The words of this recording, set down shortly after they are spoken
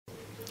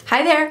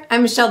Hi there,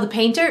 I'm Michelle the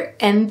Painter,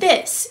 and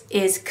this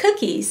is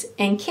Cookies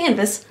and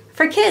Canvas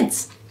for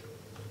Kids.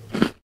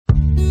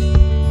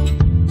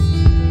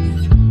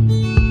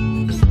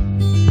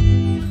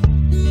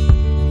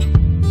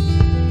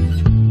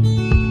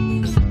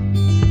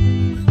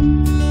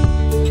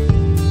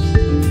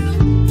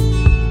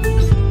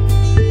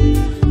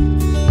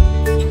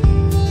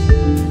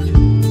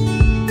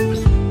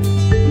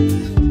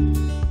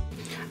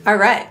 All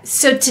right,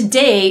 so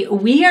today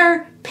we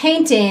are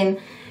painting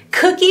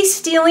Cookie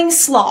Stealing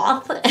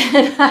Sloth,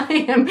 and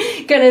I am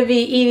going to be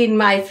eating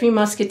my Three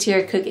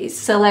Musketeer cookies.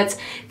 So let's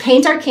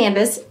paint our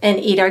canvas and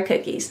eat our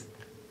cookies.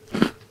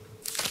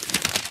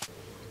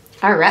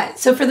 All right,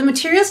 so for the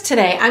materials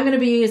today, I'm going to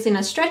be using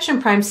a Stretch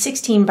and Prime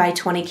 16 by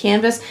 20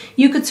 canvas.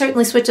 You could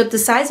certainly switch up the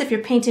size if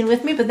you're painting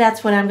with me, but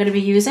that's what I'm going to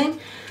be using.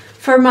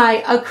 For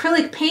my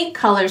acrylic paint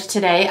colors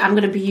today, I'm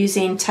going to be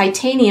using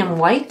titanium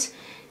white,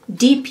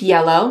 deep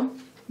yellow,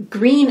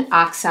 green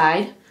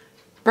oxide,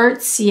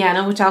 burnt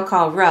sienna, which I'll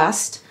call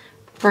rust,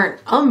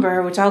 burnt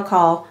umber, which I'll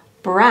call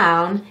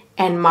brown,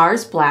 and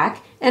Mars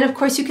black. And of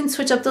course you can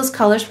switch up those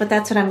colors, but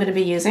that's what I'm going to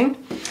be using.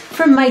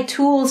 For my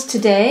tools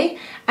today,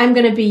 I'm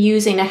going to be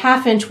using a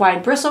 1/2 inch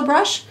wide bristle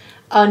brush,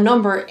 a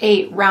number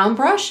 8 round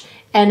brush,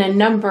 and a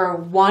number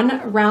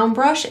 1 round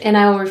brush. And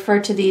I will refer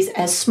to these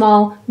as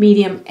small,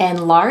 medium,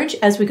 and large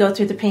as we go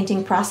through the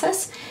painting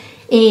process.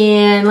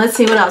 And let's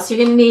see what else. You're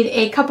going to need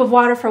a cup of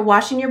water for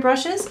washing your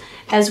brushes,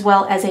 as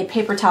well as a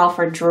paper towel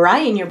for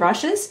drying your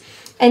brushes.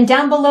 And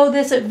down below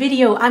this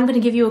video, I'm going to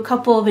give you a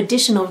couple of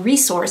additional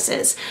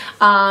resources.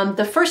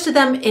 The first of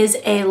them is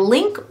a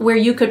link where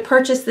you could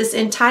purchase this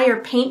entire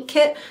paint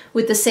kit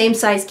with the same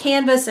size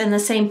canvas and the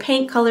same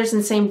paint colors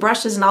and same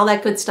brushes and all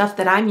that good stuff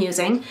that I'm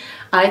using.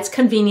 It's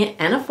convenient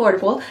and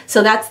affordable,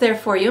 so that's there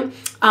for you.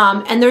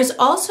 And there's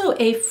also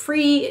a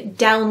free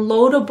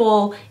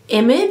downloadable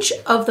image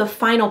of the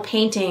final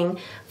painting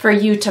for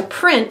you to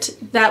print.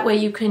 That way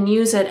you can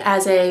use it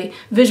as a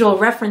visual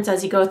reference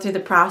as you go through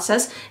the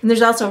process. And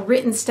there's also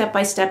written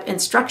step-by-step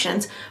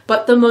instructions.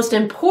 But the most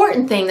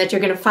important thing that you're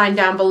going to find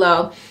down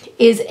below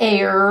is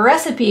a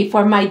recipe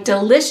for my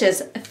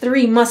delicious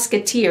Three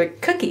Musketeer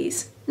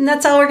cookies. And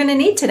that's all we're going to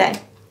need today.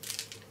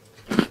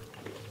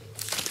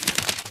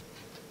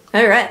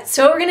 All right,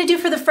 so what we're gonna do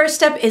for the first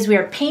step is we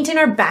are painting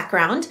our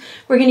background.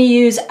 We're gonna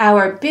use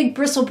our big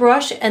bristle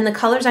brush, and the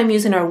colors I'm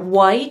using are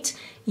white,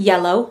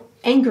 yellow,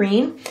 and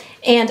green.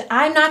 And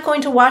I'm not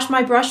going to wash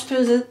my brush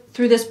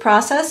through this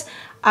process.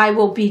 I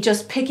will be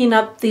just picking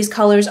up these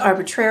colors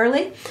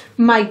arbitrarily.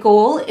 My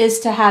goal is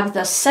to have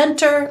the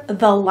center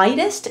the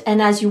lightest,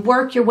 and as you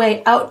work your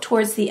way out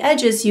towards the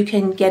edges, you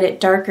can get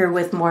it darker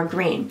with more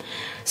green.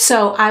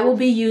 So I will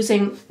be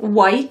using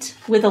white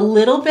with a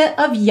little bit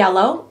of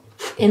yellow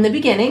in the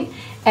beginning,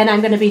 and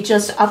I'm going to be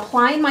just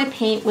applying my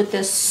paint with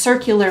this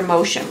circular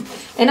motion.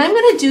 And I'm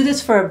going to do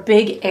this for a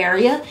big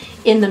area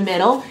in the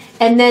middle,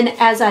 and then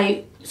as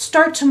I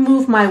start to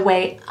move my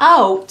way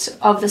out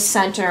of the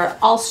center,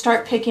 I'll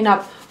start picking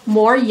up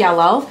more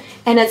yellow,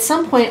 and at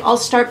some point I'll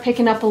start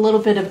picking up a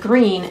little bit of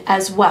green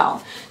as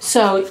well.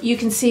 So you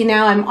can see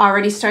now I'm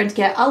already starting to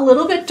get a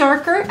little bit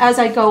darker as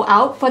I go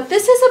out, but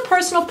this is a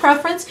personal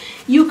preference.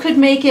 You could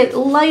make it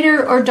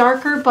lighter or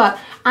darker, but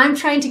I'm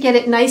trying to get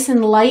it nice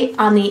and light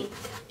on the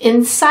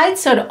inside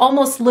so it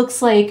almost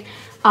looks like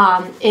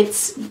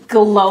it's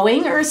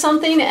glowing or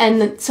something,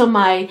 and so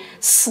my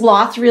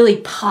sloth really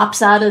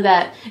pops out of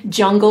that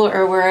jungle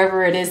or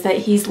wherever it is that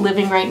he's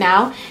living right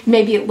now.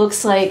 Maybe it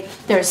looks like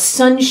there's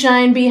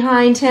sunshine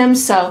behind him,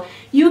 so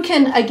you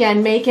can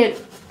again make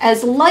it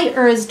as light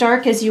or as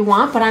dark as you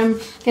want, but I'm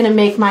going to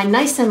make mine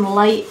nice and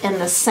light in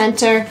the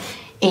center,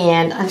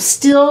 and I'm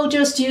still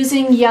just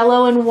using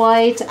yellow and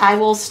white. I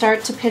will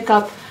start to pick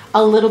up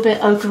a little bit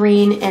of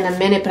green in a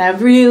minute, but I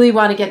really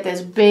want to get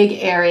this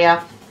big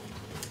area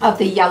of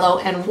the yellow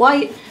and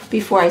white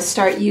before I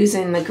start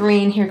using the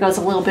green. Here goes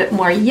a little bit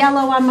more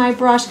yellow on my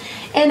brush,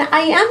 and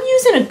I am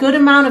using a good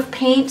amount of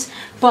paint,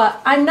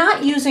 but I'm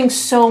not using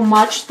so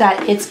much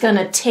that it's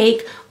gonna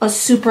take a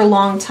super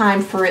long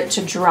time for it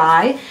to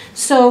dry.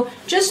 So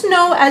just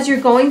know as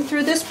you're going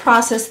through this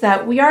process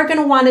that we are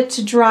gonna want it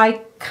to dry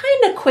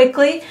kind of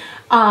quickly.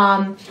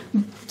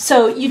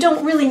 So you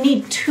don't really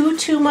need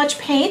too much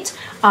paint,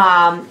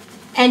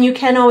 and you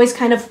can always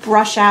kind of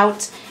brush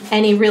out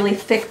any really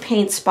thick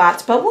paint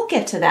spots, but we'll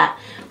get to that.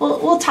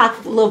 We'll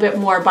talk a little bit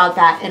more about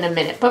that in a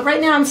minute. But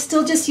right now I'm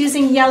still just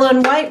using yellow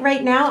and white.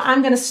 Right now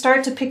I'm going to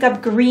start to pick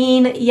up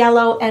green,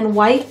 yellow, and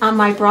white on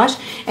my brush,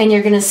 and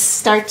you're going to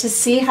start to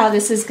see how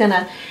this is going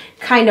to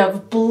kind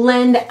of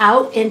blend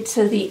out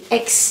into the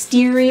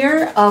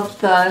exterior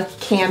of the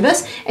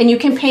canvas. And you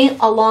can paint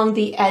along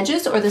the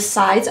edges or the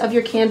sides of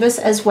your canvas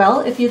as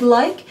well if you'd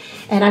like.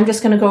 And I'm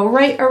just going to go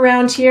right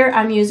around here.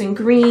 I'm using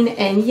green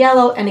and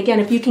yellow, and again,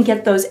 if you can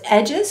get those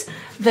edges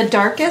the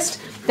darkest,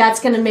 that's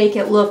going to make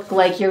it look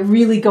like you're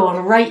really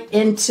going right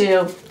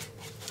into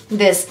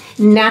this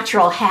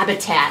natural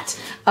habitat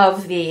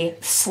of the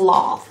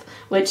sloth,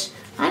 which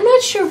I'm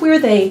not sure where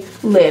they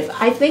live.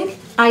 I think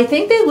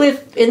they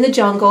live in the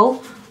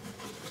jungle,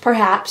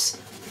 perhaps.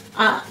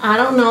 I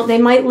don't know, they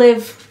might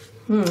live,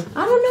 I don't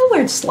know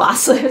where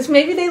sloths live.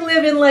 Maybe they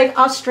live in like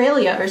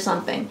Australia or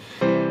something.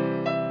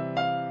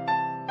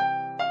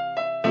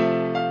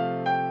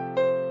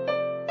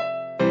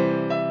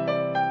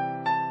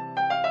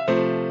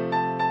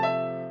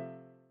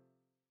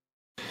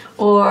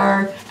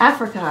 Or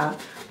Africa,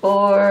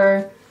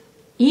 or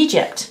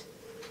Egypt.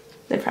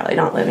 They probably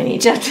don't live in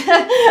Egypt.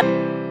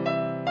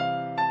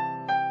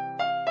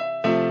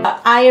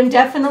 I am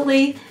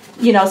definitely,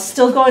 you know,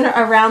 still going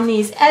around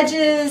these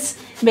edges,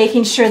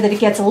 making sure that it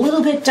gets a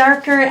little bit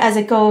darker as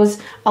it goes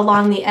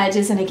along the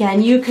edges. And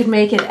again, you could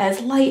make it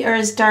as light or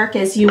as dark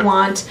as you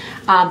want,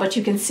 but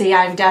you can see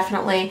I'm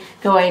definitely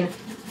going,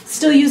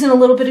 still using a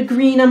little bit of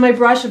green on my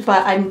brush,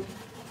 but I'm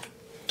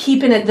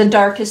keeping it the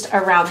darkest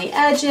around the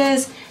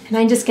edges. And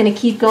I'm just going to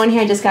keep going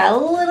here. I just got a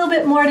little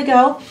bit more to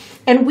go.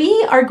 And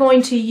we are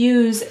going to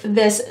use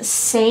this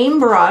same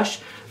brush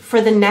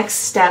for the next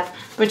step,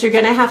 but you're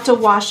going to have to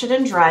wash it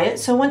and dry it.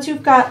 So once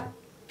you've got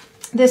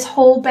this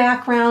whole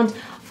background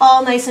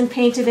all nice and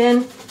painted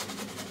in,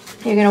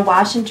 you're going to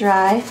wash and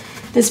dry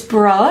this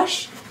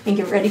brush and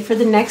get ready for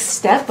the next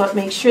step. But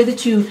make sure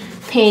that you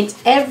paint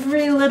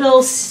every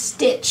little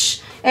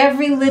stitch,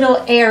 every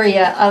little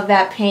area of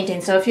that painting.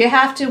 So if you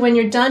have to, when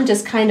you're done,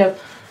 just kind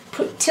of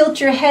tilt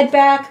your head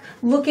back,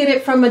 look at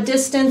it from a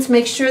distance,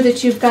 make sure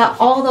that you've got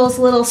all those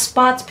little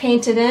spots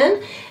painted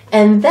in,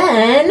 and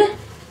then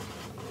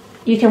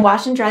you can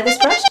wash and dry this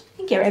brush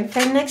and get ready for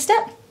the next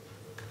step.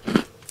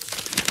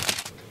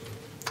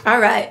 All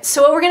right,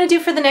 so what we're gonna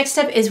do for the next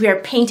step is we are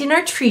painting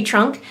our tree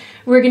trunk.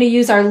 We're gonna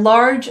use our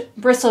large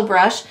bristle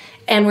brush,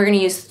 and we're gonna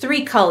use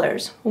 3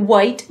 colors,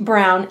 white,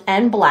 brown,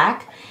 and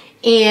black.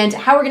 And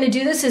how we're gonna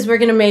do this is we're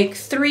gonna make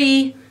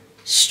 3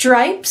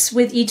 stripes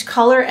with each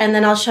color, and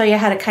then I'll show you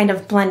how to kind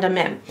of blend them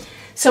in.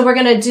 So we're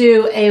gonna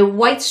do a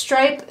white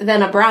stripe,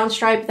 then a brown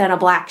stripe, then a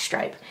black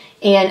stripe.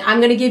 And I'm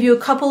gonna give you a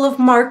couple of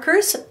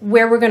markers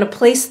where we're gonna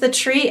place the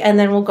tree, and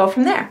then we'll go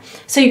from there.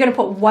 So you're gonna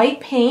put white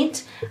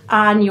paint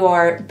on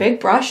your big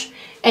brush,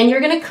 and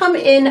you're gonna come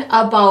in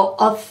about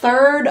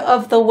 1/3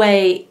 of the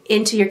way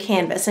into your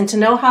canvas. And to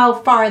know how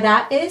far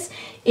that is,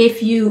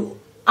 if you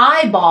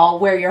eyeball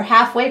where your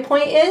halfway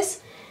point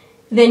is,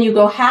 then you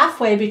go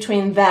halfway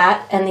between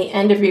that and the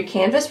end of your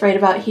canvas, right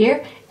about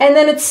here, and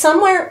then it's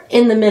somewhere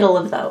in the middle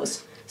of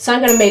those. So I'm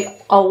gonna make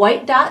a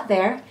white dot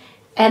there,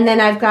 and then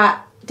I've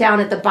got down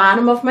at the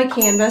bottom of my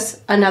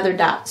canvas another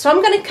dot. So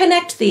I'm gonna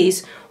connect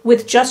these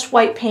with just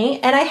white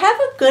paint, and I have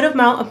a good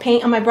amount of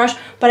paint on my brush,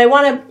 but I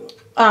wanna,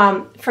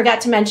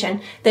 forgot to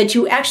mention that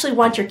you actually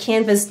want your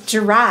canvas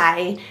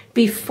dry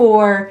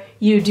before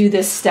you do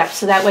this step,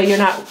 so that way you're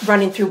not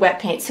running through wet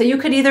paint. So you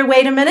could either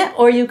wait a minute,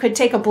 or you could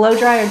take a blow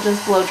dry or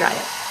just blow dry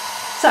it.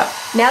 So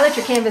now that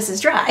your canvas is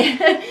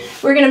dry,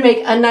 we're gonna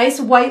make a nice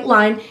white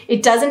line.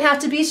 It doesn't have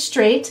to be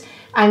straight.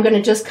 I'm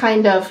gonna just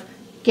kind of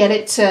get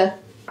it to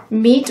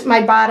meet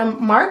my bottom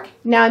mark.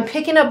 Now I'm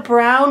picking up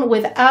brown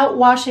without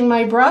washing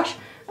my brush.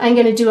 I'm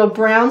gonna do a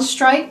brown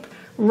stripe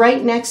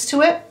right next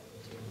to it.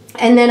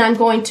 And then I'm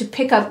going to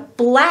pick up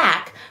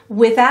black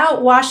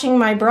without washing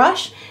my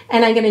brush,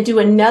 and I'm gonna do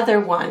another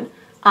one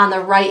on the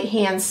right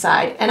hand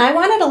side. And I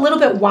want it a little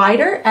bit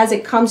wider as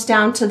it comes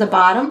down to the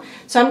bottom.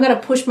 So I'm gonna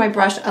push my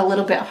brush a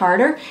little bit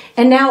harder.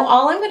 And now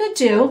all I'm gonna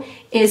do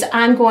is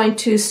I'm going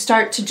to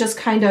start to just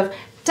kind of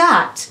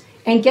dot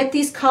and get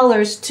these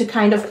colors to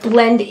kind of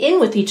blend in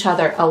with each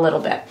other a little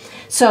bit.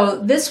 So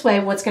this way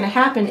what's gonna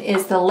happen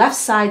is the left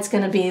side's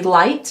gonna be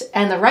light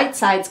and the right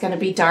side's gonna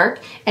be dark,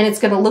 and it's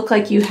gonna look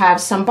like you have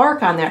some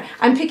bark on there.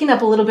 I'm picking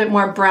up a little bit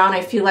more brown.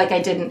 I feel like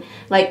I didn't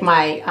like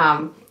my,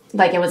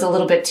 like it was a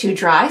little bit too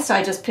dry, so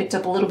I just picked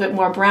up a little bit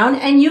more brown.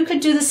 And you could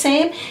do the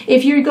same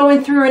if you're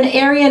going through an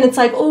area and it's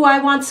like, oh, I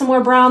want some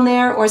more brown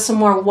there or some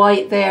more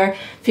white there,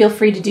 feel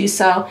free to do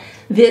so.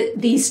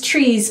 These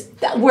trees,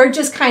 we're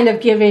just kind of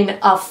giving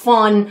a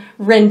fun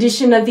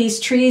rendition of these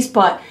trees,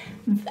 but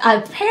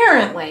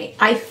apparently,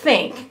 I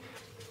think,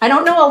 I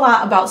don't know a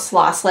lot about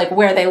sloths, like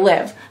where they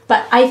live,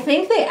 but I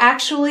think they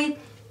actually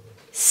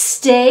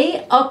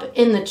stay up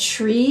in the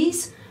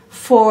trees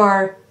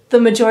for the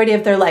majority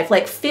of their life,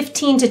 like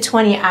 15 to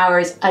 20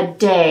 hours a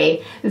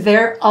day,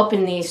 they're up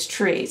in these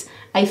trees.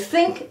 I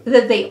think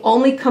that they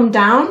only come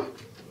down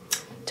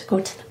to go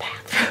to the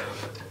bathroom.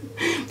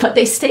 But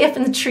they stay up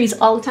in the trees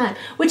all the time,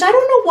 which I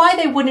don't know why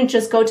they wouldn't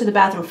just go to the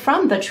bathroom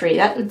from the tree.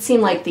 That would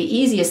seem like the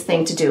easiest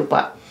thing to do,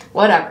 but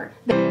whatever.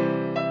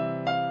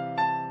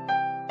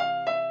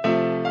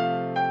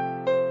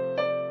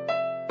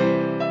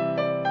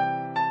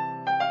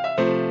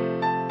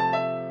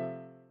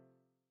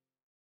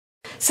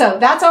 So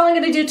that's all I'm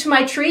going to do to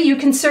my tree. You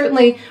can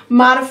certainly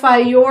modify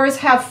yours,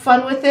 have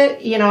fun with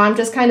it. You know, I'm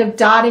just kind of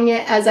dotting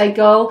it as I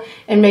go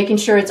and making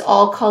sure it's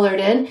all colored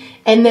in.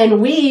 And then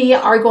we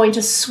are going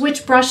to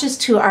switch brushes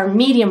to our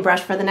medium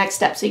brush for the next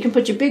step. So you can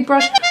put your big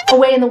brush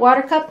away in the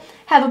water cup,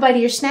 have a bite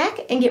of your snack,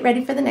 and get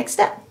ready for the next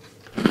step.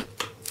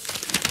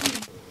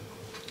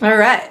 All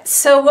right,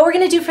 so what we're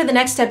going to do for the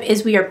next step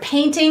is we are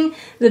painting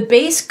the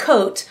base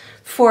coat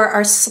for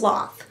our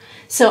sloth.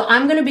 So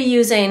I'm going to be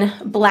using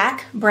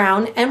black,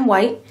 brown, and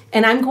white,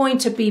 and I'm going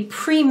to be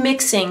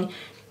pre-mixing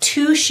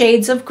 2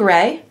 shades of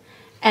gray,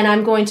 and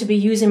I'm going to be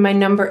using my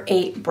number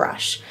 8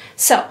 brush.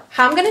 So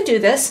how I'm going to do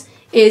this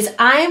is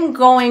I'm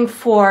going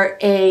for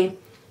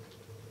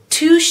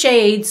 2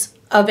 shades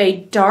of a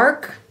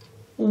dark,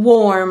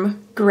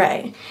 warm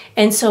gray.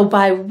 And so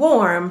by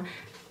warm,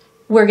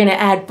 we're going to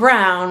add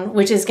brown,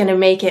 which is going to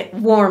make it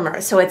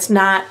warmer. So it's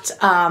not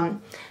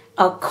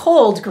a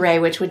cold gray,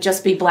 which would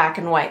just be black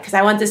and white, because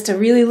I want this to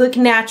really look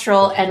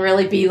natural and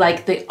really be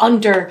like the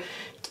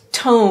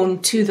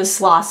undertone to the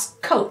sloth's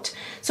coat.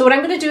 So what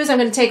I'm going to do is I'm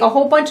going to take a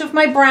whole bunch of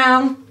my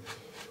brown,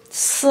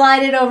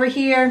 slide it over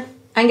here.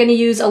 I'm going to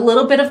use a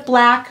little bit of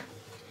black,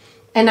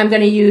 and I'm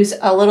going to use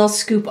a little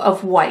scoop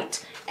of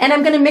white. And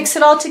I'm going to mix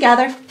it all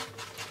together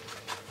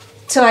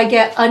so I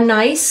get a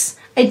nice,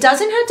 it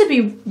doesn't have to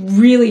be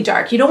really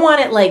dark. You don't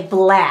want it like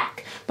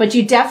black, but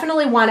you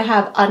definitely want to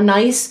have a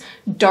nice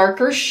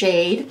darker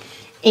shade.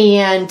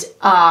 And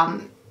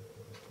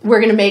we're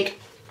going to make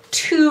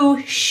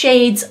 2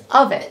 shades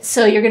of it.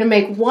 So you're going to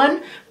make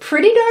one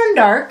pretty darn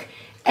dark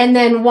and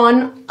then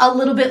one a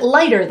little bit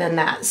lighter than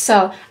that.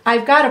 So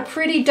I've got a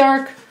pretty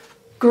dark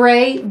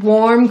gray,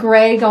 warm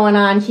gray going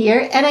on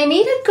here, and I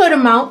need a good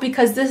amount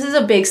because this is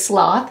a big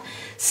sloth.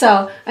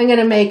 So I'm going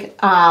to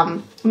make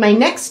my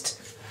next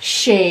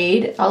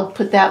shade. I'll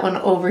put that one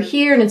over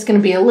here, and it's going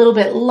to be a little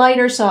bit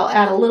lighter, so I'll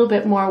add a little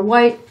bit more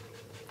white.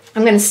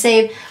 I'm going to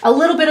save a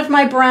little bit of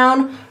my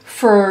brown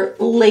for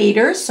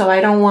later, so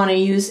I don't want to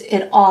use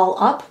it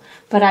all up,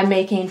 but I'm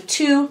making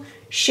 2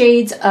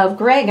 shades of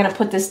gray. I'm going to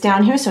put this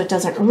down here so it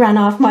doesn't run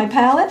off my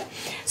palette.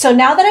 So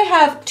now that I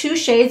have 2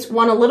 shades,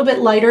 one a little bit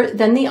lighter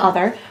than the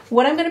other,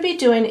 what I'm going to be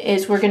doing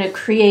is we're going to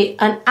create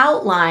an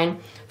outline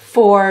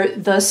for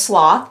the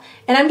sloth.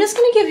 And I'm just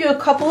going to give you a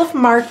couple of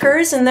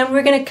markers, and then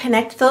we're going to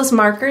connect those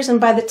markers.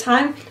 And by the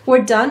time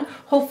we're done,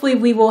 hopefully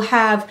we will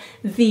have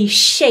the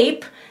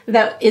shape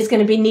that is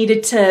going to be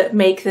needed to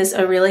make this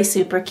a really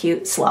super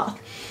cute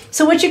sloth.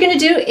 So what you're going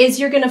to do is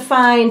you're going to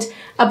find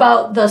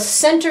about the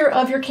center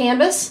of your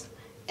canvas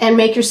and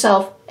make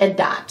yourself a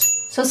dot.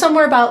 So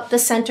somewhere about the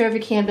center of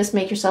your canvas,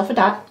 make yourself a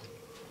dot.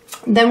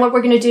 Then what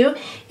we're going to do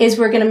is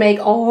we're going to make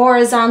a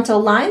horizontal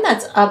line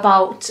that's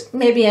about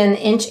maybe an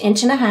inch,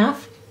 inch and a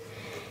half.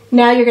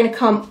 Now you're going to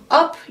come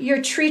up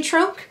your tree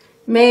trunk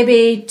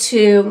maybe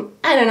to,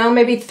 I don't know,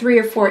 maybe 3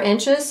 or 4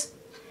 inches.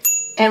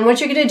 And what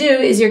you're going to do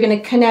is you're going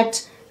to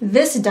connect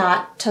this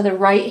dot to the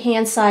right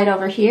hand side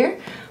over here.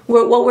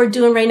 What we're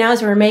doing right now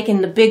is we're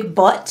making the big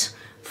butt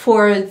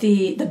for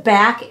the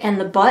back and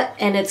the butt,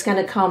 and it's going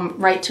to come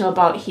right to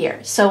about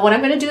here. So what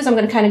I'm going to do is I'm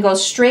going to kind of go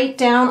straight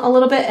down a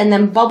little bit and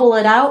then bubble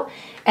it out,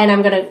 and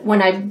I'm going to,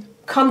 when I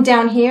come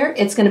down here,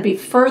 it's going to be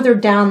further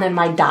down than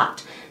my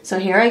dot. So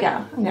here I go.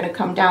 I'm going to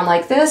come down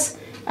like this.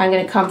 I'm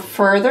going to come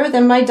further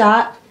than my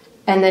dot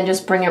and then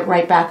just bring it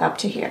right back up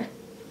to here.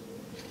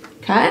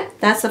 Okay?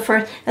 That's the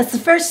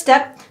first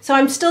step. So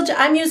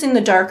I'm using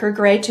the darker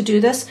gray to do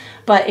this,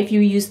 but if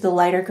you use the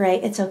lighter gray,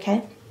 it's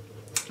okay.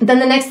 Then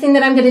the next thing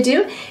that I'm going to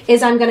do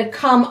is I'm going to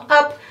come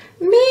up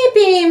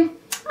maybe,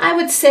 I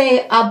would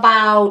say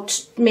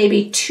about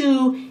maybe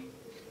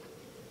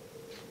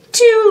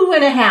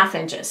 2.5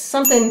 inches,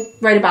 something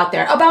right about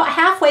there. About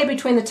halfway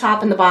between the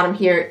top and the bottom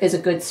here is a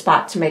good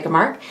spot to make a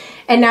mark.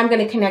 And now I'm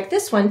going to connect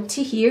this one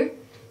to here.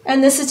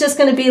 And this is just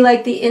going to be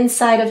like the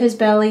inside of his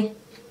belly,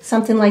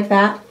 something like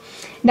that.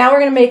 Now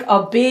we're going to make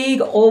a big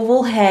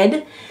oval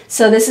head.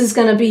 So this is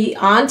going to be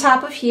on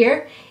top of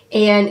here,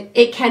 and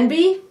it can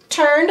be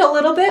turned a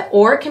little bit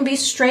or it can be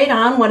straight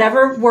on,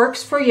 whatever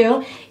works for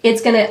you.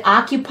 It's going to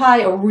occupy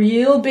a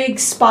real big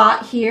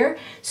spot here.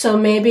 So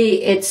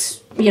maybe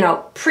it's, you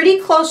know, pretty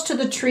close to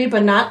the tree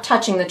but not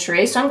touching the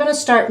tree. So I'm going to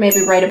start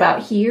maybe right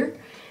about here,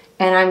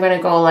 and I'm going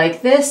to go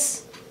like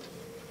this,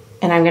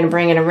 and I'm going to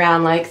bring it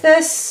around like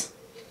this,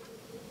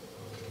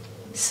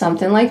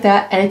 something like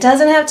that. And it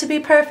doesn't have to be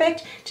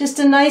perfect, just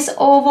a nice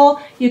oval.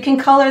 You can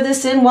color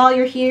this in while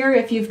you're here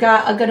if you've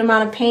got a good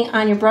amount of paint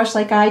on your brush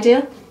like I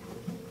do.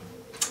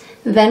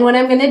 Then what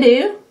I'm going to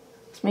do,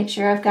 let's make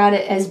sure I've got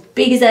it as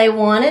big as I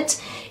want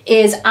it,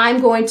 is I'm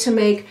going to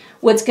make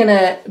what's going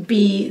to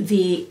be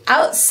the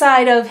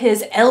outside of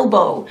his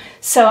elbow.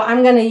 So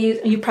I'm going to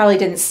use, you probably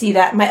didn't see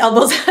that, my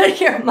elbow's out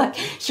here, I'm like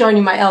showing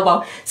you my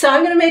elbow. So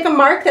I'm going to make a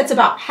mark that's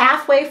about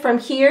halfway from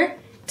here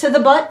to the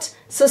butt.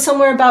 So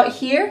somewhere about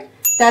here,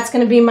 that's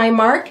going to be my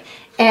mark.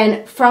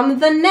 And from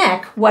the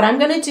neck, what I'm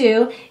going to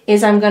do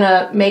is I'm going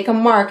to make a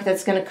mark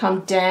that's going to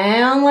come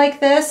down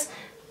like this.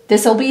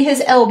 This will be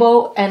his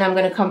elbow, and I'm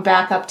going to come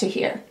back up to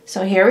here.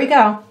 So here we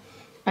go.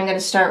 I'm going to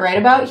start right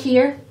about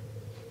here.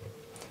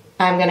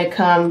 I'm going to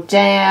come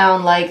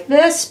down like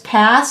this,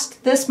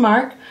 past this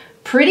mark,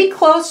 pretty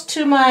close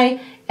to my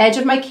edge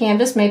of my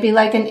canvas, maybe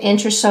like an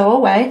inch or so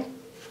away.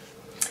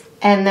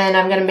 And then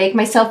I'm going to make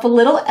myself a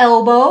little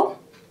elbow,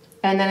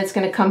 and then it's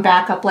going to come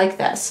back up like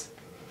this.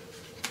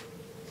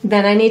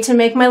 Then I need to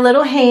make my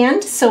little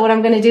hand. So what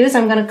I'm going to do is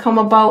I'm going to come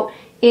about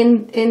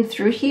in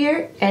through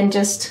here and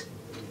just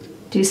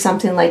do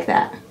something like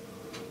that.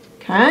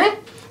 Okay?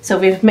 So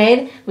we've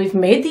made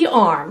the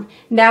arm.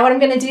 Now what I'm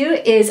going to do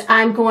is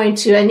I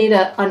need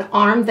an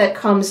arm that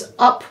comes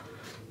up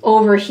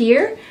over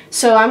here.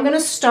 So I'm going to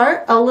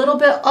start a little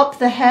bit up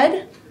the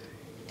head,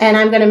 and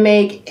I'm going to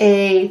make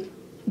a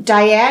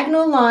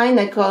diagonal line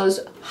that goes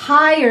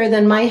higher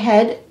than my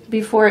head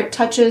before it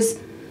touches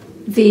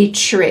the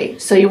tree.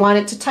 So you want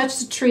it to touch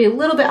the tree a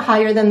little bit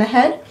higher than the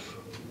head.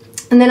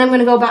 And then I'm going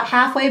to go about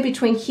halfway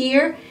between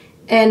here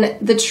and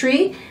the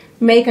tree,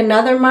 make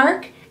another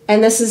mark,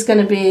 and this is going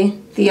to be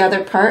the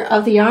other part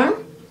of the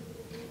arm.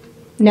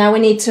 Now we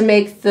need to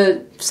make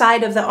the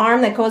side of the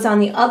arm that goes on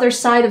the other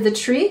side of the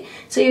tree.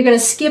 So you're going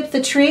to skip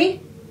the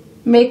tree,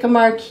 make a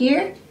mark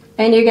here,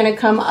 and you're going to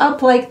come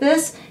up like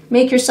this,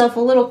 make yourself a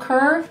little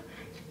curve,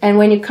 and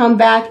when you come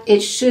back,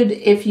 it should,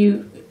 if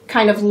you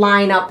kind of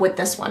line up with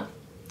this one.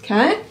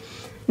 Okay?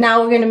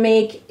 Now we're going to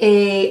make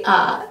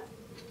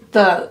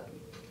the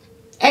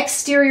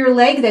exterior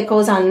leg that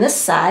goes on this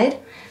side.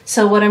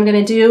 So what I'm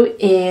going to do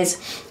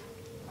is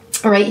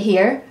right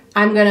here,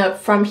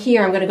 from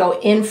here, I'm going to go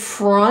in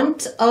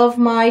front of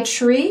my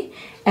tree,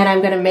 and I'm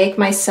going to make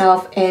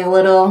myself a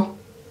little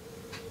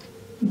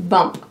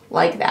bump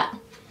like that.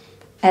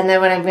 And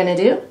then what I'm going to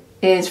do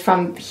is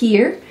from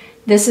here,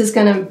 this is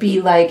going to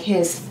be like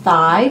his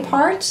thigh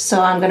part.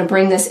 So I'm going to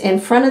bring this in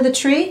front of the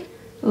tree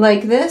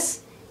like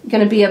this.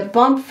 Going to be a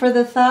bump for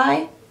the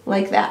thigh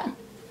like that.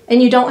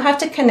 And you don't have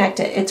to connect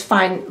it. It's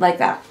fine like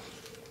that.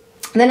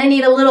 And then I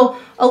need a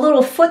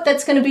little foot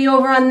that's going to be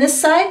over on this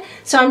side.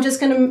 So I'm just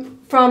going to,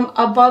 from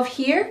above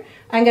here,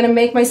 I'm going to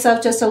make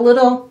myself just a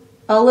little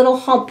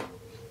hump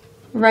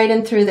right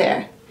in through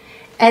there.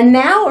 And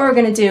now what we're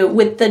going to do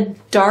with the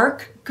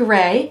dark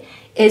gray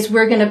is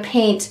we're going to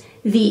paint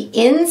the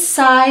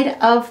inside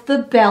of the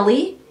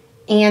belly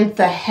and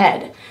the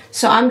head.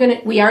 So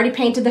we already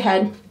painted the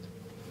head.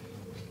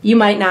 You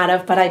might not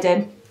have, but I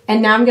did.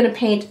 And now I'm going to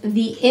paint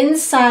the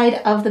inside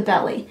of the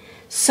belly.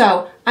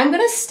 So I'm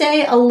going to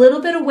stay a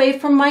little bit away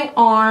from my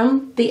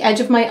arm, the edge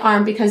of my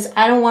arm, because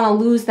I don't want to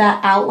lose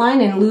that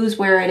outline and lose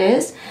where it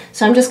is.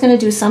 So I'm just going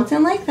to do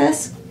something like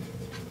this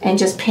and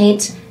just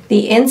paint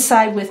the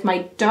inside with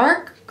my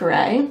dark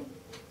gray.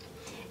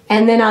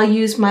 And then I'll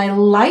use my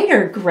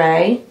lighter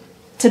gray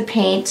to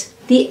paint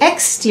the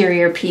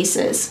exterior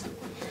pieces.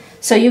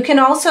 So you can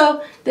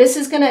also, this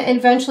is going to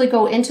eventually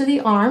go into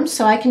the arm,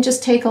 so I can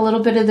just take a little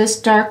bit of this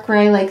dark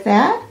gray like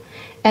that,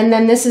 and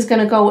then this is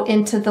going to go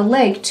into the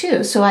leg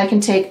too. So I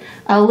can take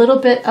a little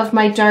bit of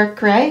my dark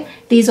gray.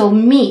 These will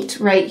meet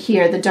right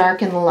here, the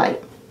dark and the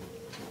light.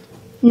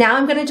 Now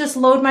I'm going to just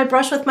load my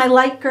brush with my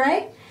light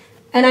gray,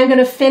 and I'm going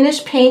to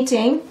finish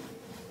painting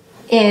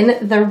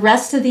in the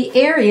rest of the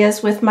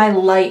areas with my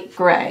light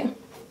gray.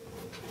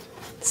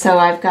 So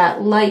I've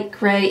got light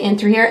gray in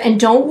through here, and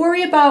don't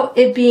worry about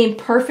it being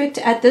perfect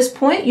at this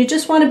point. You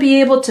just want to be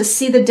able to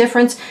see the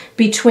difference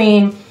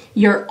between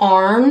your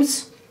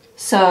arms.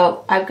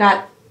 So I've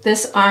got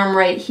this arm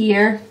right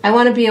here. I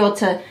want to be able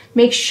to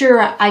make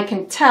sure I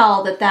can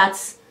tell that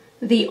that's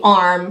the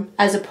arm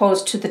as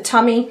opposed to the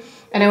tummy.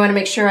 And I want to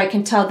make sure I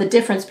can tell the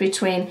difference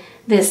between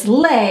this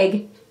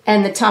leg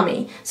and the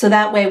tummy. So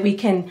that way we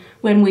can,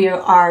 when we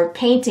are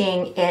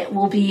painting it,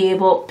 we'll be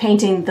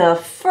painting the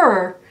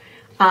fur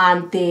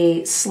on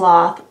the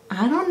sloth.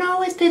 I don't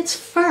know if it's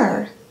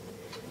fur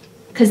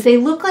because they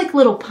look like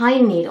little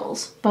pine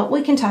needles, but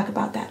we can talk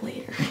about that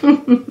later.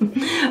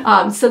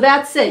 So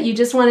that's it. You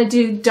just want to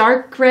do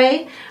dark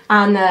gray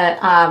on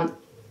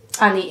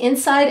the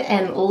inside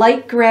and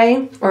light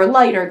gray or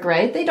lighter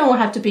gray. They don't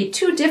have to be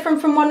too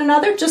different from one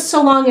another, just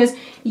so long as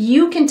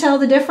you can tell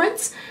the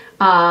difference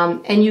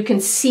and you can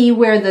see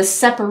where the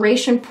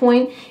separation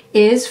point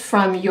is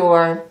from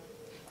your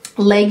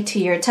leg to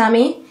your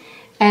tummy.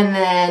 And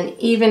then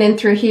even in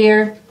through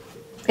here,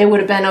 it would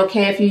have been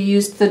okay if you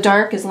used the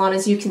dark as long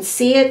as you can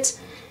see it.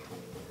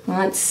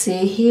 Let's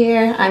see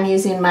here. I'm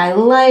using my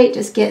light,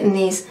 just getting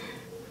these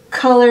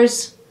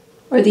colors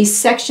or these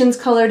sections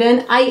colored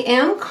in. I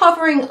am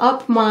covering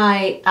up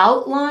my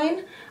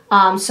outline.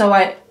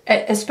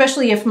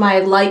 Especially if my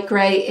light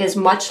gray is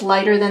much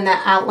lighter than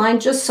that outline,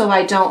 just so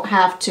I don't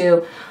have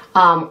to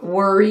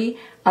worry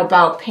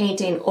about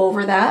painting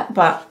over that.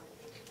 But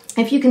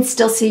if you can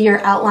still see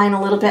your outline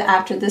a little bit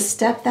after this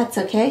step, that's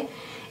okay.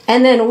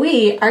 And then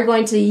we are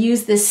going to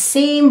use this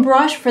same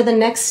brush for the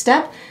next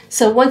step.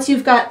 So once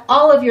you've got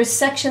all of your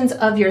sections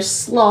of your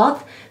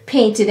sloth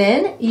painted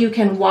in, you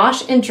can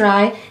wash and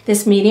dry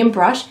this medium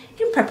brush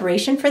in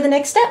preparation for the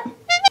next step.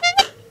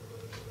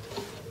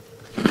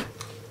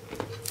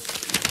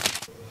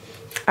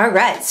 All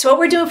right, so what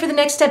we're doing for the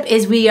next step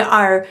is we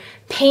are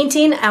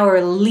painting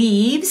our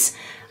leaves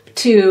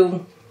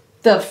to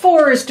the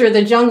forest or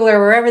the jungle or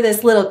wherever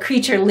this little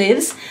creature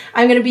lives.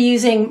 I'm going to be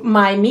using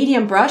my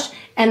medium brush,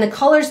 and the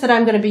colors that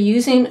I'm going to be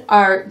using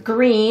are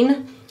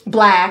green,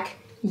 black,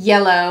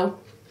 yellow,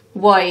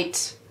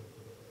 white,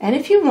 and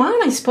if you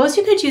want, I suppose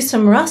you could use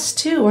some rust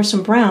too or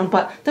some brown,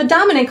 but the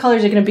dominant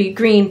colors are going to be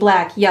green,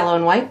 black, yellow,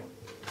 and white.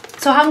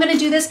 So how I'm gonna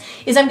do this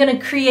is I'm gonna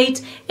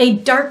create a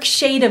dark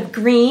shade of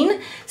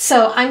green.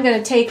 So I'm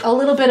gonna take a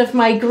little bit of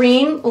my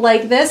green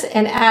like this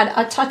and add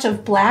a touch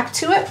of black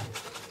to it.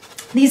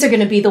 These are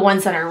gonna be the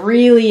ones that are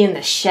really in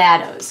the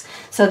shadows.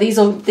 So these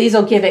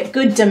will give it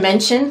good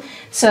dimension.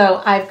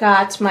 So I've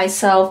got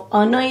myself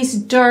a nice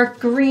dark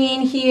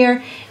green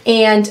here,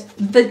 and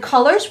the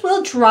colors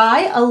will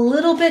dry a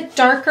little bit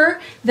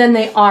darker than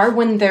they are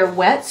when they're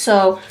wet.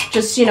 So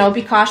just, you know,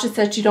 be cautious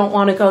that you don't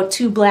want to go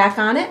too black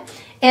on it.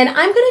 And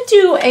I'm going to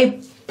do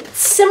a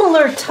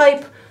similar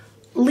type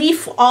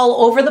leaf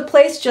all over the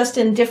place, just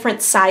in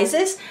different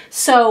sizes.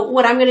 So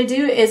what I'm going to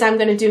do is I'm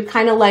going to do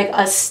kind of like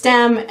a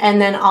stem,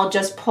 and then I'll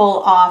just pull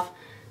off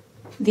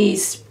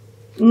these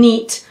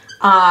neat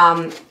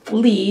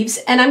leaves,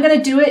 and I'm going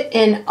to do it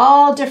in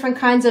all different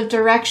kinds of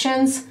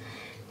directions.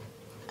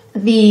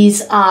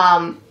 These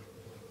are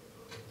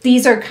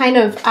kind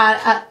of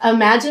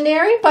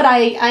imaginary, but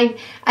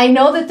I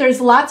know that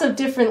there's lots of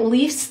different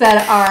leaves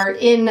that are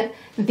in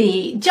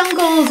the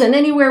jungles and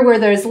anywhere where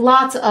there's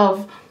lots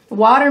of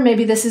water.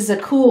 Maybe this is a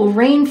cool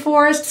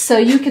rainforest, so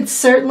you could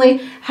certainly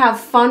have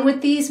fun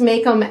with these,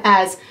 make them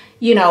as,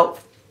 you know,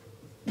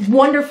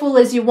 wonderful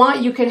as you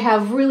want. You could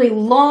have really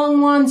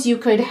long ones, you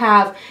could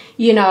have,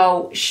 you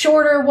know,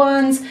 shorter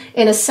ones.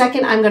 In a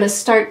second I'm going to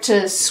start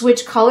to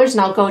switch colors, and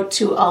I'll go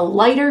to a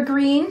lighter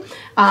green,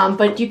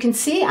 but you can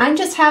see I'm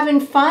just having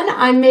fun.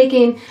 I'm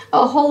making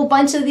a whole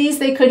bunch of these.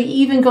 They could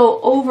even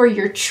go over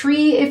your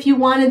tree if you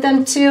wanted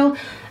them to.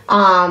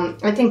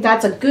 I think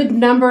that's a good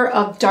number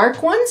of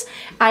dark ones.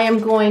 I am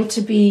going to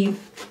be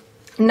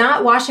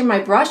not washing my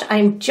brush.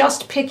 I'm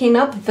just picking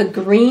up the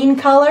green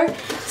color.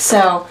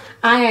 So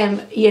I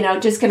am, you know,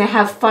 just going to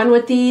have fun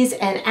with these,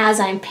 and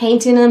as I'm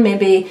painting them,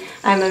 maybe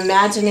I'm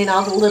imagining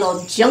all the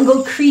little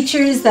jungle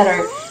creatures that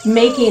are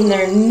making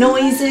their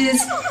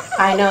noises.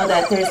 I know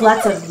that there's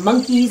lots of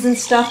monkeys and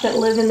stuff that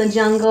live in the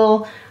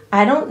jungle.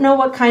 I don't know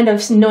what kind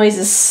of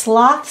noises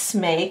sloths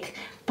make,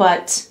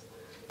 but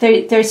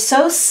they're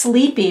so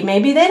sleepy.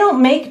 Maybe they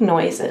don't make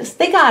noises.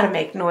 They gotta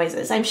make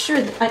noises. I'm sure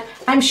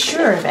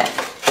of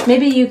it.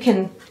 Maybe you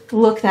can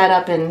look that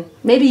up, and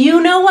maybe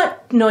you know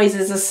what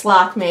noises a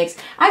sloth makes.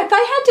 If I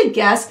had to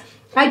guess,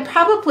 I'd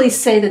probably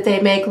say that they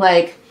make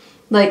like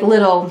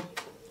little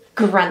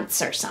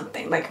grunts or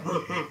something. Like,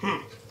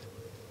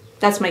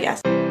 that's my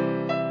guess.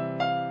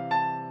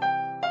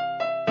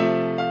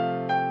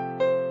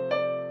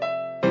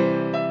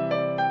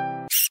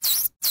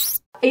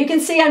 You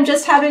can see I'm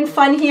just having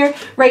fun here.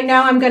 Right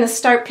now I'm going to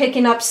start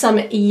picking up some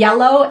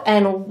yellow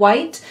and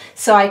white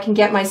so I can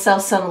get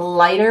myself some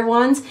lighter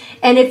ones.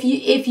 And if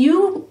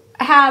you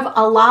have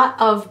a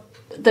lot of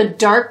the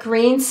dark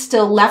green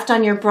still left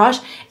on your brush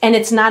and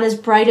it's not as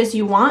bright as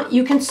you want,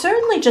 you can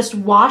certainly just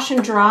wash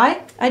and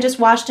dry. I just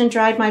washed and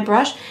dried my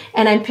brush,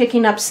 and I'm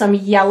picking up some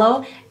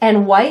yellow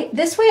and white.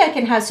 This way I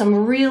can have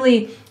some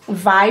really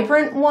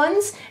vibrant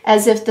ones,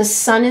 as if the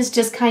sun is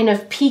just kind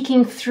of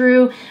peeking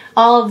through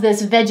all of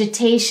this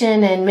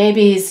vegetation, and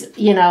maybe is,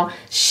 you know,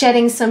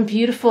 shedding some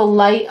beautiful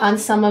light on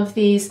some of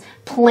these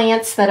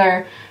plants that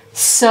are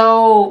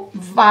so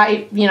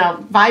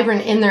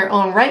vibrant in their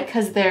own right,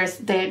 because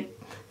they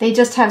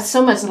just have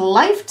so much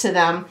life to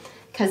them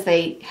because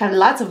they have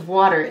lots of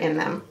water in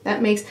them.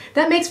 That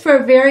makes for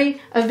a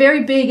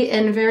very big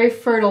and very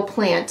fertile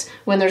plant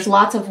when there's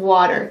lots of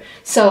water.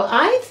 So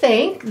I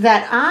think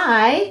that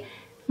I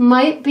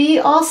might be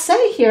all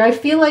set here. I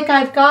feel like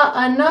I've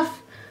got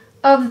enough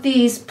of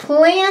these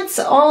plants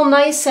all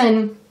nice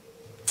and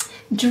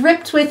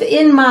dripped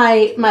within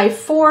my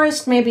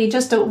forest. Maybe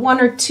just one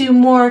or two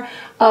more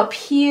up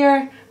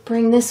here.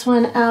 Bring this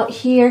one out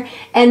here.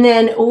 And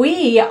then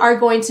we are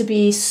going to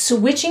be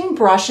switching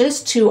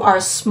brushes to our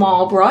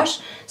small brush.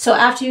 So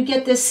after you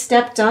get this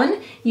step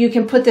done, you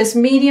can put this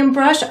medium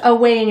brush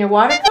away in your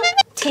water cup,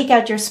 take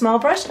out your small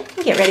brush, and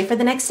get ready for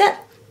the next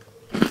step.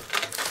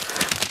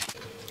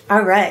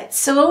 All right,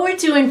 so what we're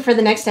doing for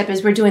the next step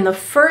is we're doing the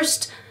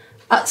first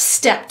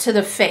step to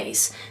the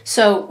face.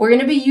 So we're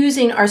going to be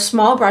using our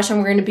small brush, and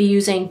we're going to be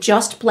using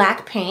just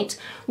black paint.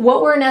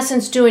 What we're in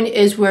essence doing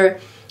is we're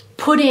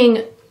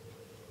putting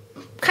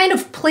kind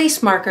of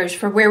place markers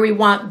for where we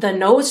want the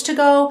nose to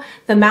go,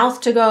 the mouth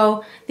to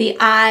go, the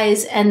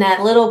eyes, and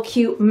that little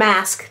cute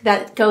mask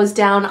that goes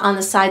down on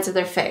the sides of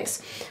their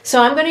face.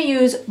 So I'm going to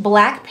use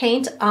black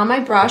paint on my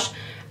brush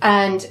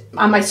and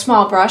on my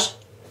small brush.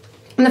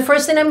 And the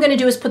first thing I'm going to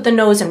do is put the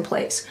nose in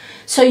place.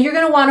 So you're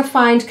going to want to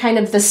find kind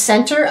of the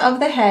center of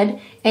the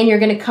head, and you're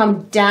going to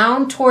come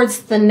down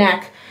towards the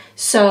neck.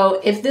 So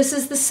if this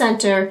is the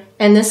center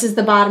and this is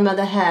the bottom of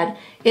the head,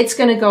 it's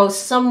going to go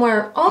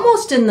somewhere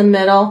almost in the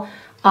middle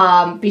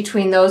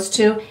between those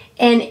two.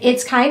 And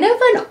it's kind of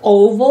an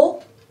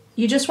oval.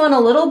 You just want a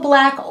little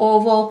black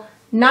oval,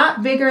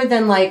 not bigger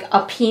than like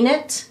a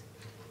peanut.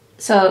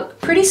 So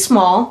pretty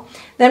small.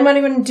 Then what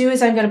I'm going to do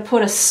is I'm going to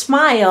put a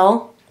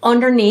smile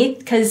underneath,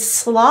 because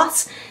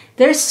sloths,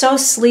 they're so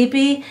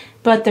sleepy,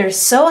 but they're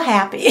so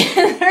happy.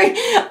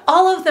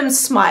 All of them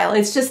smile.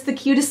 It's just the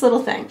cutest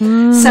little thing.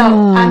 So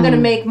I'm going to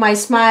make my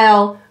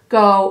smile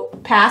go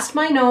past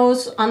my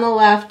nose on the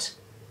left,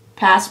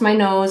 past my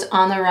nose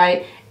on the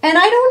right. And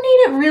I don't need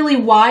it really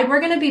wide.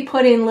 We're gonna be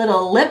putting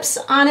little lips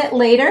on it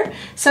later.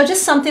 So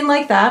just something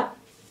like that.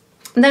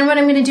 And then what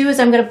I'm gonna do is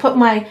I'm gonna put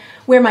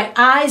where my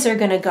eyes are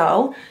gonna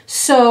go.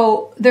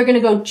 So they're gonna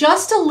go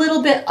just a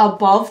little bit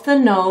above the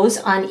nose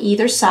on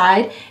either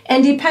side.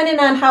 And depending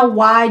on how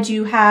wide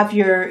you have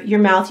your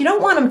mouth, you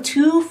don't want them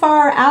too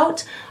far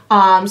out.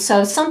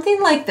 So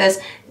something like this.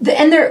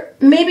 And they're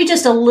maybe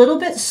just a little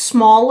bit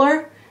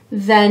smaller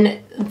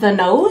than the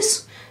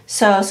nose.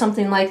 So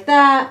something like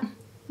that.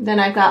 Then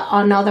I've got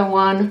another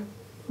one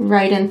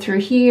right in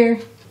through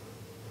here.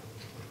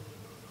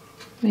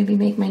 Maybe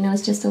make my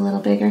nose just a little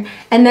bigger.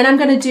 And then I'm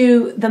gonna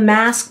do the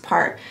mask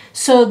part.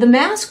 So the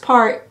mask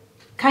part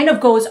kind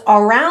of goes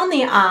around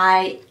the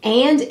eye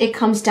and it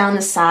comes down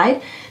the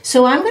side.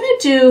 So I'm gonna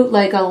do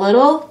like a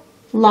little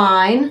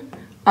line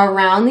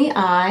around the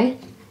eye,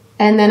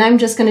 and then I'm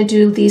just gonna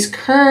do these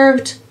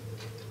curved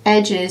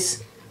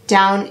edges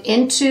down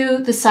into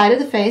the side of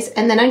the face,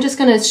 and then I'm just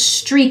gonna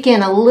streak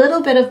in a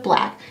little bit of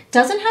black.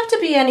 Doesn't have to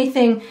be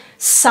anything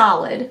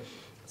solid.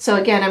 So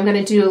again, I'm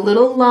gonna do a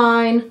little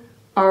line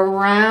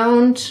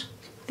around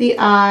the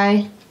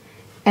eye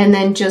and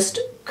then just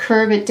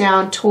curve it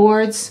down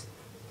towards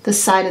the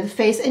side of the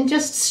face and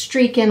just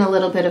streak in a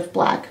little bit of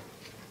black.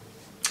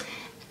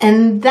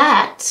 And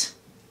that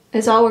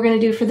is all we're gonna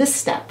do for this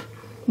step.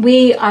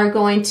 We are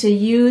going to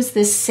use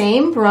this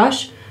same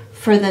brush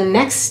for the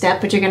next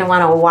step, but you're gonna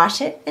wanna wash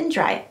it and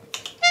dry it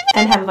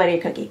and have a bite of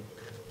your cookie.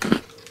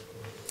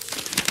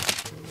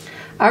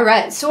 All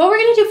right, so what we're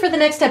gonna do for the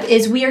next step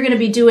is we are gonna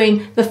be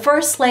doing the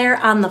first layer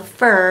on the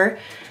fur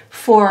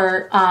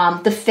for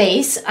the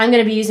face. I'm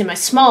gonna be using my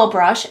small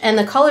brush, and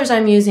the colors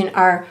I'm using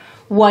are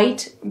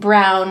white,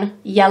 brown,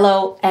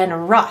 yellow,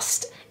 and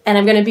rust. And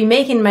I'm gonna be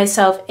making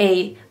myself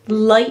a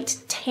light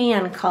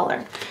tan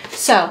color.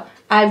 So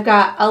I've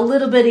got a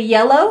little bit of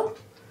yellow,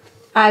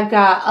 I've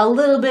got a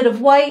little bit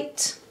of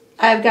white,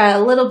 I've got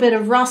a little bit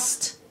of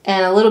rust,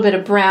 and a little bit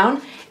of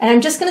brown, and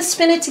I'm just gonna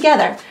spin it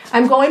together.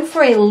 I'm going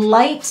for a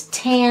light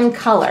tan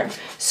color.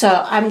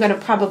 So I'm gonna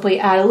probably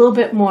add a little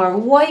bit more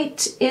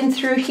white in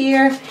through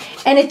here.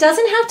 And it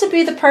doesn't have to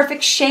be the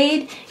perfect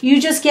shade.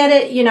 You just get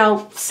it, you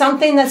know,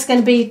 something that's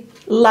gonna be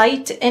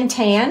light and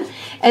tan.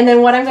 And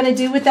then what I'm gonna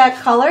do with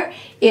that color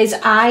is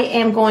I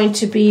am going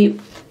to be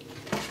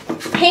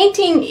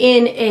painting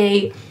in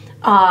a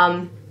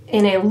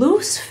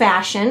loose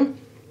fashion,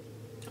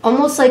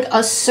 almost like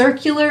a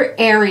circular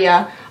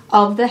area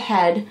of the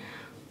head.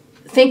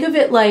 Think of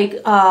it like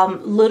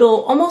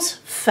little, almost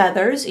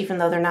feathers, even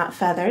though they're not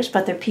feathers,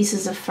 but they're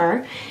pieces of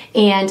fur.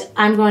 And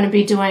I'm going to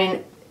be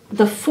doing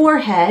the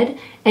forehead,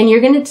 and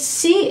you're going to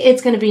see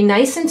it's going to be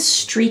nice and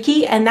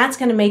streaky, and that's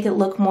going to make it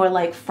look more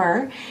like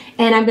fur.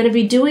 And I'm going to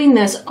be doing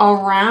this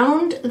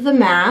around the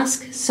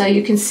mask, so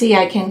you can see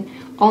I can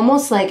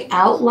almost like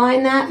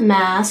outline that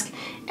mask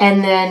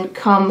and then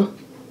come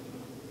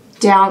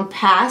down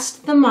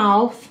past the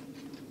mouth.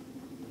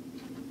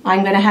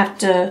 I'm going to have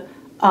to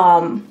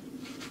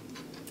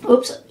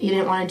oops, you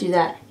didn't want to do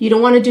that. You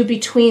don't want to do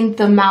between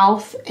the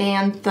mouth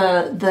and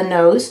the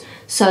nose.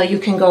 So you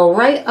can go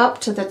right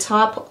up to the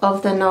top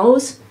of the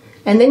nose,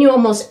 and then you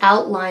almost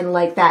outline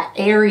like that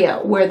area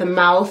where the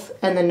mouth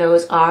and the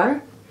nose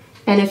are.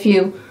 And if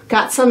you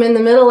got some in the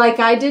middle like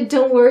I did,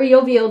 don't worry,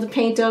 you'll be able to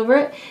paint over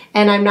it.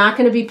 And I'm not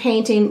going to be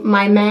painting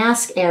my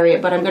mask area,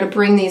 but I'm going to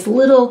bring these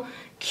little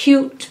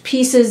cute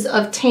pieces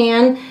of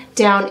tan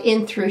down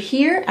in through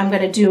here. I'm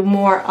going to do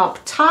more up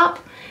top.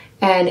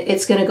 And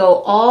it's going to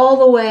go all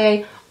the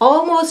way,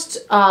 almost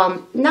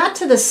not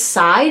to the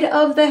side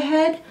of the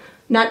head,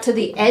 not to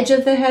the edge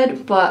of the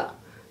head, but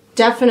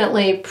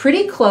definitely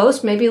pretty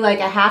close, maybe like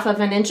a half of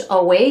an inch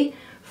away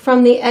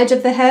from the edge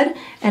of the head.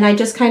 And I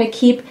just kind of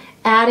keep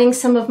adding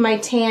some of my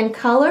tan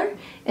color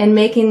and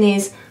making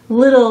these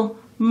little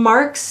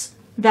marks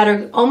that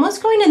are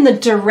almost going in the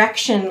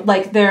direction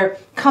like they're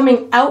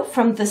coming out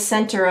from the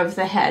center of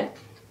the head.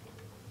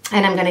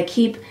 And I'm going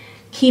to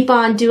keep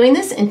on doing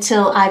this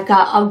until I've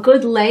got a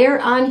good layer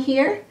on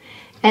here.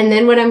 And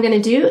then what I'm going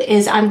to do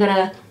is I'm going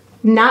to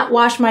not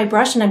wash my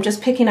brush, and I'm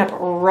just picking up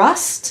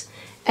rust,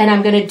 and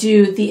I'm going to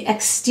do the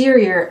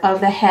exterior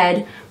of the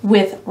head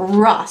with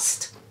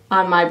rust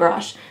on my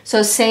brush.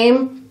 So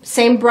same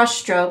brush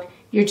stroke,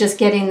 you're just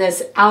getting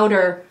this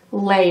outer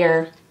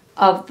layer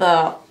of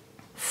the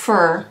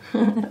fur.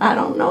 I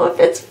don't know if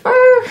it's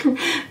fur.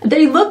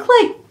 They look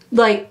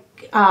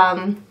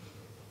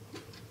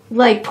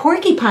like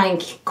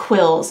porcupine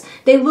quills.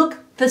 They look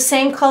the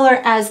same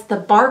color as the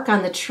bark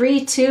on the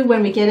tree too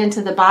when we get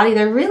into the body.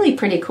 They're really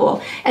pretty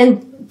cool.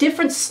 And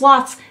different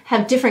sloths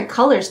have different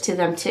colors to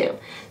them too.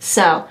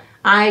 So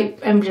I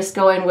am just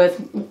going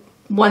with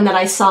one that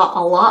I saw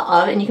a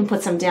lot of, and you can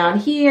put some down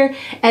here.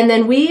 And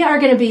then we are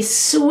going to be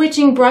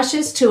switching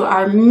brushes to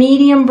our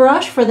medium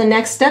brush for the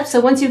next step. So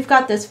once you've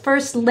got this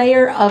first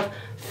layer of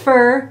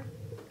fur,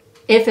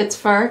 if it's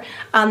fur,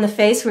 on the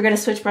face, we're going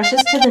to switch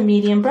brushes to the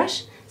medium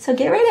brush. So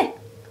get ready.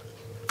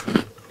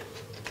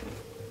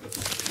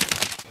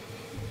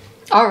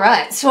 All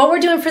right, so what we're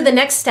doing for the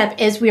next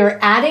step is we are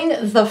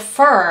adding the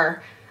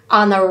fur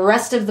on the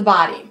rest of the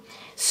body.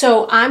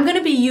 So I'm going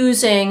to be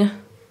using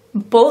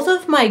both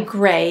of my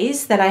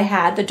grays that I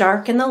had, the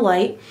dark and the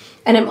light,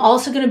 and I'm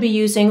also going to be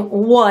using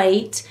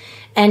white,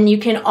 and you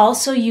can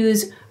also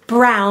use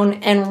brown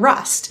and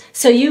rust.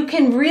 So you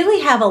can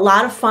really have a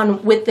lot of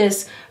fun with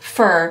this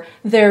fur.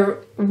 They're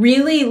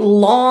really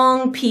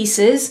long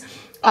pieces.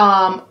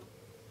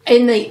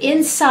 In the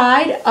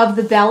inside of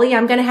the belly,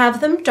 I'm going to have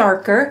them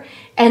darker,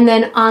 and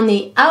then on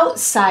the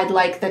outside,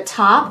 like the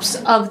tops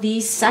of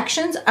these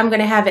sections, I'm going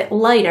to have it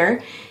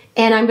lighter,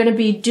 and I'm going to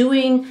be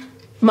doing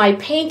my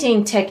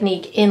painting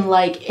technique in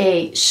like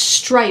a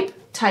stripe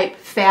type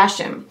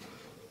fashion.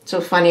 So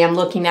funny, I'm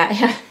looking at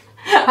him.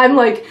 I'm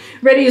like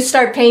ready to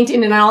start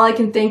painting, and all I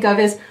can think of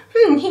is,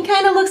 he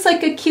kind of looks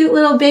like a cute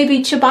little baby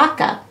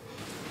Chewbacca.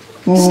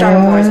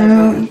 Star Wars,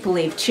 I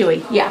believe,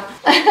 Chewie, yeah.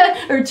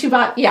 Or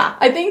Chewbacca, yeah,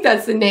 I think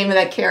that's the name of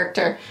that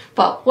character,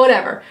 but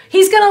whatever.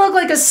 He's gonna look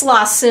like a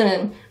sloth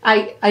soon,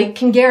 I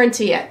can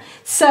guarantee it.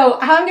 So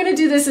how I'm gonna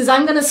do this is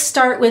I'm gonna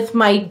start with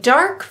my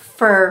dark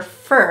fur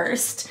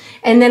first,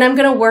 and then I'm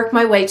gonna work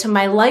my way to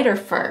my lighter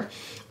fur.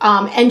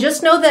 And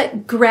just know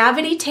that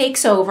gravity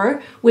takes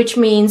over, which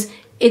means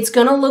it's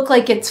gonna look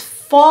like it's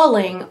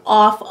falling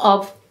off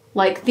of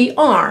like the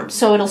arm.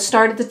 So it'll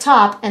start at the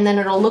top and then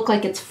it'll look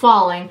like it's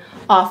falling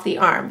off the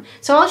arm.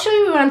 So I'll show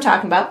you what I'm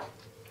talking about.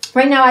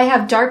 Right now I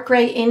have dark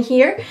gray in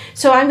here.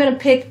 So I'm gonna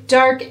pick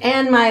dark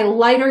and my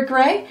lighter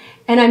gray,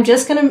 and I'm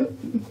just gonna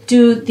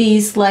do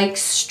these like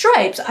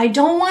stripes. I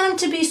don't want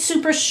them to be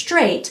super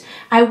straight.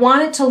 I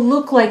want it to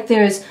look like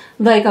there's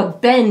like a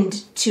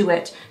bend to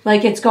it.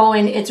 Like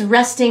it's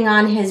resting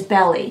on his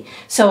belly.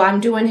 So I'm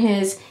doing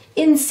his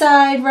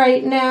inside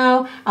right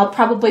now. I'll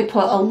probably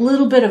put a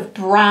little bit of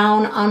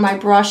brown on my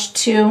brush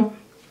too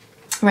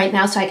right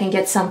now so I can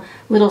get some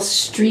little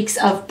streaks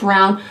of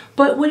brown.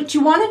 But what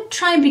you want to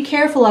try and be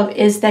careful of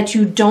is that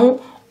you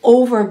don't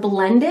over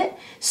blend it.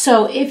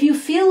 So if you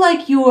feel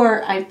like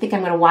I think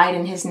I'm going to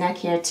widen his neck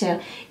here too.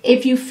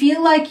 If you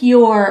feel like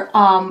your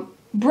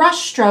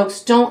brush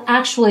strokes don't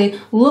actually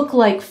look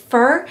like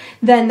fur,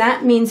 then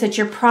that means that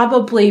you're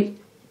probably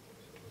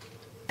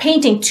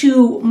painting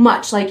too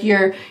much, like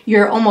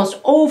you're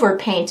almost over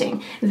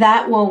painting.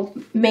 That will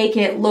make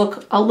it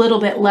look a little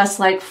bit less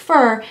like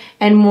fur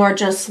and more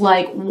just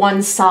like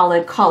one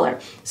solid color.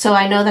 So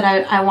I know that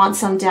I want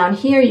some down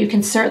here. You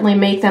can certainly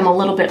make them a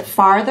little bit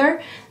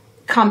farther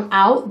come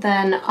out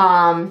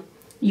than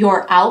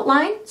your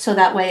outline, so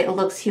that way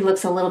he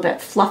looks a little bit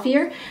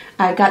fluffier.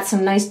 I've got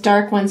some nice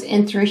dark ones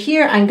in through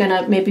here. I'm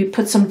gonna maybe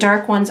put some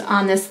dark ones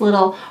on this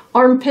little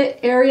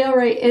armpit area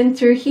right in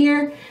through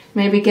here.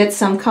 Maybe get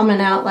some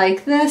coming out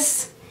like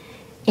this.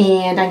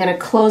 And I'm gonna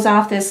close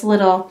off this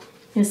little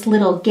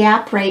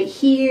gap right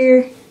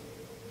here.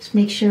 Just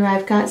make sure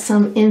I've got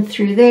some in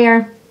through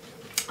there.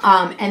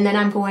 And then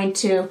I'm going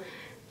to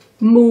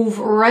move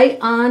right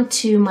on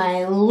to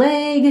my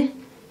leg.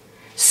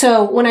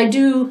 So when I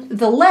do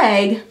the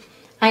leg,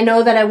 I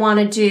know that I want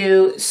to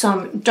do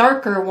some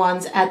darker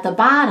ones at the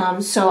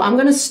bottom. So I'm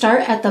going to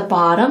start at the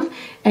bottom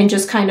and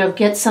just kind of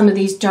get some of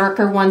these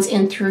darker ones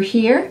in through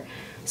here.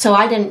 So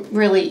I didn't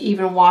really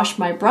even wash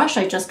my brush.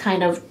 I just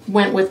kind of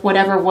went with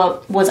whatever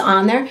was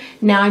on there.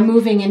 Now I'm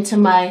moving into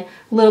my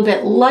little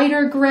bit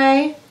lighter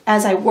gray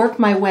as I work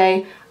my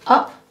way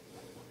up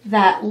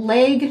that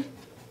leg.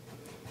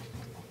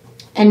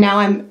 And now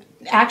I'm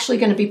actually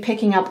going to be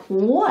picking up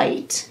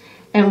white.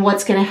 And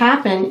what's going to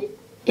happen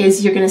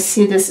is you're going to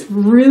see this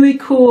really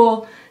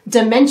cool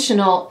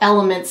dimensional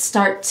element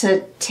start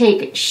to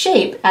take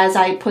shape as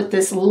I put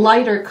this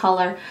lighter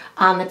color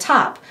on the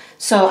top.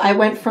 So I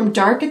went from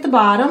dark at the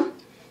bottom,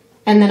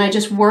 and then I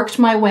just worked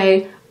my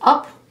way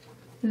up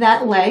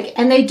that leg.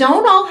 And they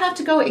don't all have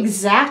to go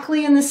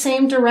exactly in the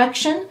same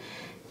direction.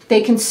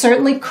 They can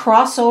certainly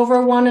cross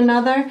over one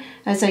another.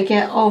 As I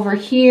get over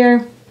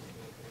here,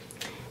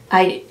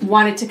 I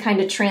wanted to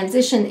kind of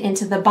transition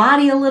into the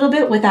body a little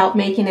bit without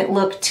making it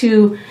look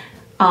too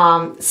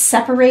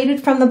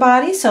separated from the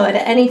body. So at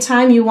any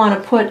time you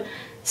want to put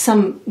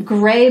some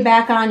gray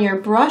back on your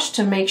brush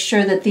to make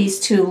sure that these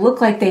two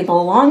look like they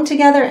belong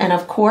together. And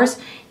of course,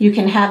 you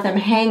can have them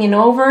hanging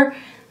over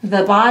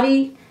the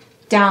body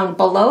down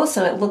below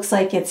so it looks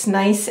like it's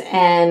nice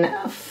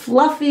and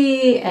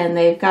fluffy and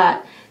they've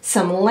got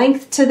some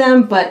length to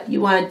them, but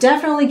you want to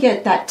definitely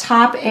get that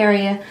top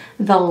area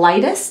the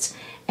lightest.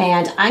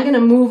 And I'm going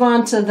to move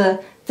on to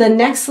the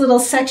next little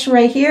section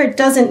right here. It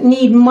doesn't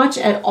need much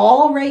at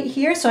all right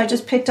here, so I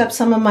just picked up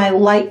some of my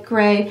light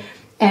gray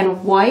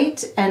and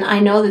white, and I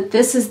know that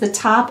this is the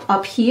top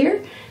up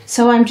here.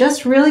 So I'm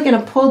just really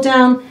going to pull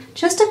down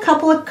just a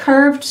couple of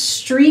curved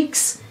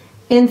streaks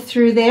in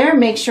through there.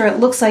 Make sure it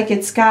looks like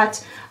it's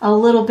got a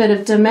little bit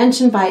of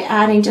dimension by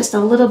adding just a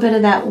little bit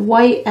of that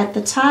white at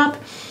the top.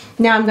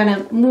 Now I'm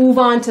going to move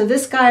on to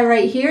this guy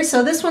right here.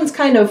 So this one's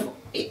kind of,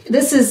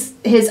 this is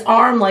his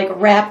arm like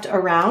wrapped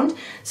around.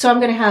 So I'm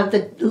going to have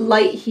the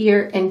light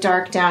here and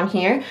dark down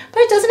here. But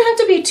it doesn't have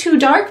to be too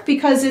dark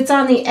because it's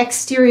on the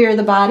exterior of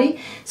the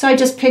body. So I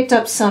just picked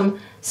up some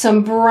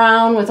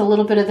brown with a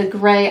little bit of the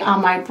gray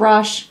on my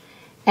brush.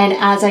 And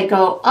as I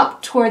go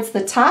up towards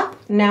the top,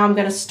 now I'm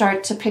going to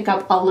start to pick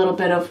up a little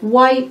bit of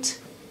white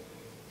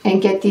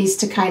and get these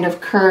to kind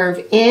of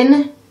curve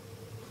in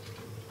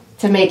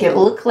to make it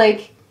look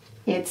like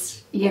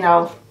it's, you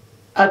know,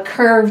 a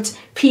curved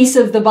piece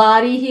of the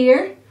body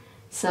here.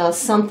 So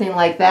something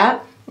like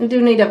that. I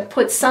do need to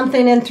put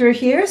something in through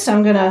here, so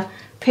I'm going to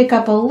pick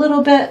up a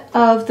little bit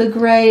of the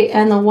gray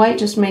and the white,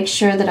 just make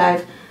sure that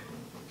I've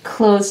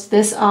closed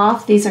this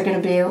off. These are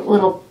going to be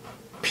little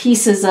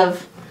pieces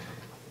of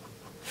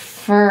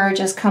fur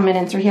just coming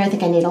in through here. I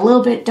think I need a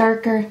little bit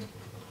darker.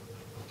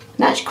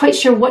 Not quite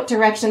sure what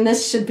direction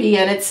this should be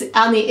in. It's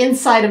on the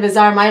inside of his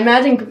arm. I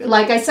imagine,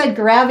 like I said,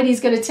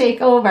 gravity's going to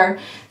take over.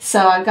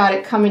 So I've got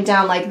it coming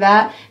down like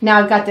that. Now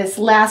I've got this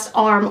last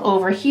arm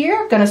over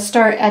here. I'm going to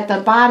start at the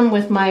bottom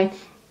with my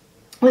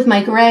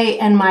gray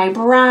and my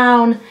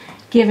brown,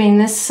 giving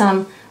this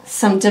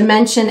some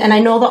dimension. And I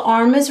know the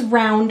arm is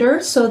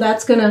rounder, so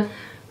that's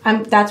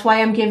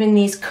why I'm giving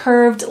these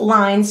curved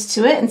lines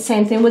to it. And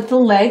same thing with the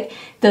leg.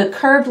 The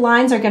curved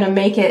lines are going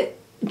to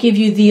give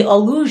you the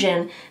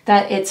illusion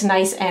that it's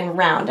nice and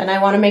round. And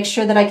I want to make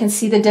sure that I can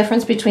see the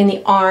difference between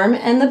the arm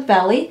and the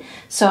belly.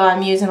 So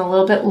I'm using a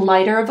little bit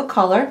lighter of a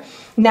color.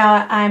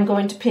 Now I'm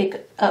going to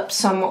pick up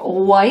some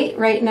white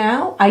right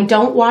now. I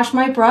don't wash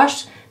my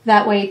brush.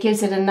 That way it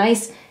gives it a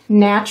nice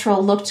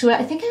natural look to it.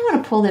 I think I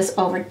want to pull this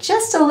over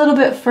just a little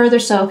bit further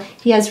so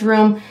he has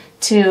room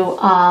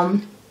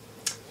to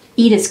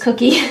eat his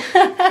cookie.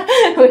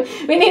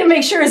 We need to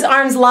make sure his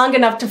arm's long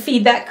enough to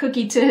feed that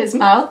cookie to his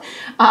mouth.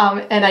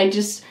 And I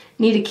just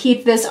need to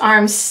keep this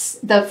arm,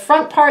 the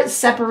front part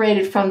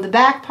separated from the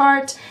back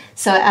part.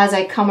 So as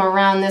I come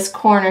around this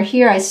corner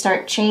here, I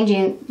start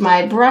changing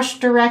my brush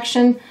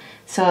direction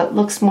so it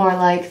looks more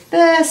like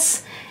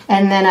this.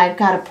 And then I've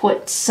got to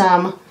put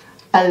some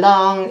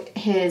along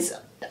his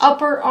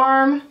upper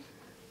arm.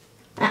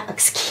 That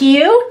looks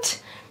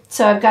cute.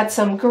 So I've got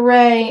some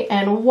gray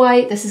and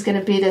white. This is going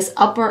to be this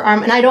upper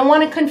arm. And I don't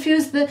want to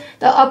confuse the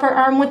upper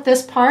arm with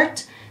this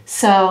part.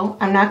 So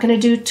I'm not going to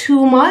do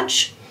too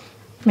much.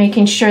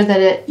 Making sure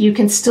that you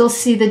can still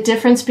see the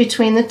difference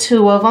between the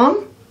two of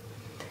them.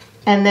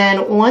 And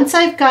then once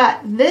I've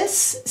got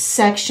this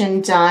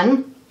section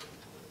done,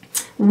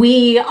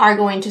 we are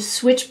going to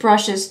switch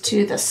brushes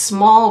to the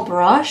small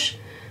brush.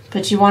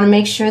 But you want to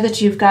make sure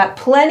that you've got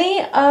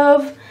plenty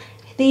of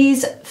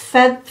these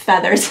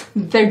feathers.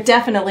 They're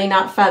definitely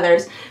not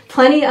feathers.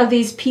 Plenty of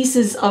these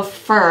pieces of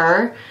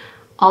fur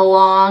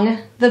along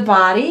the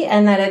body,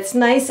 and that it's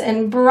nice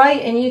and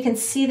bright and you can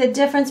see the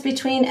difference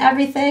between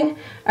everything.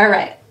 All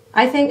right,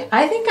 I think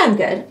I'm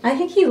good. I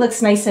think he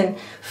looks nice and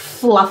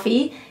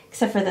fluffy,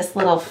 except for this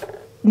little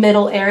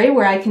middle area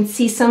where I can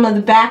see some of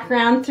the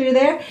background through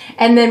there.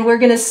 And then we're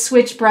gonna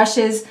switch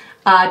brushes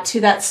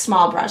to that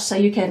small brush. So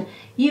you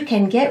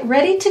can get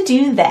ready to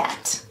do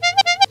that.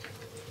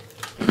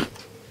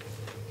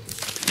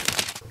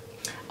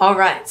 All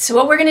right, so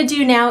what we're gonna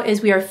do now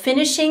is we are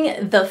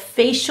finishing the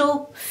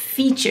facial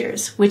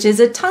features, which is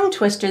a tongue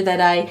twister that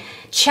I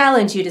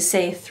challenge you to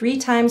say 3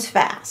 times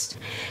fast.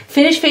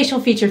 Finish facial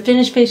feature,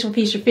 finish facial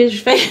feature,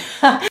 finish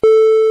facial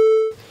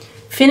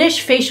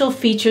finish facial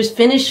features,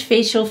 finish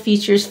facial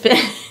features,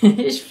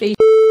 finish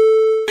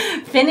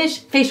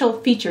facial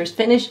features,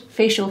 finish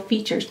facial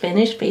features,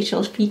 finish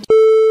facial features.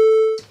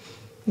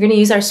 We're gonna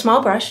use our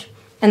small brush,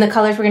 and the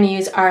colors we're gonna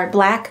use are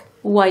black,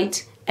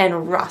 white,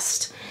 and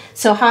rust.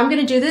 So how I'm going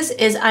to do this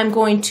is I'm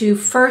going to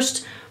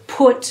first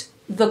put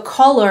the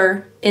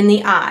color in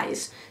the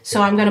eyes.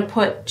 So I'm going to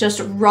put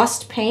just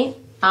rust paint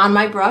on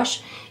my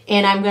brush,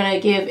 and I'm going to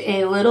give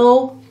a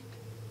little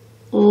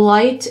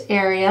light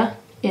area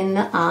in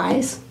the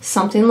eyes,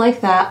 something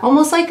like that,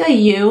 almost like a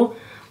U.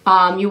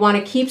 You want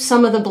to keep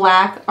some of the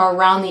black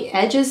around the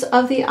edges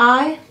of the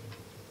eye.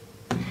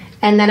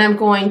 And then I'm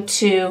going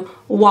to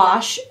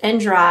wash and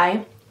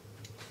dry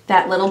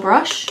that little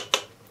brush.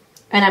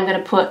 And I'm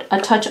going to put a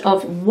touch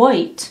of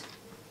white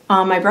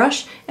on my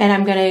brush, and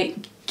I'm going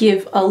to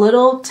give a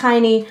little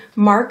tiny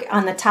mark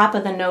on the top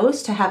of the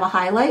nose to have a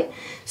highlight.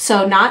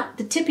 So not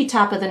the tippy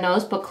top of the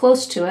nose, but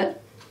close to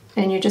it.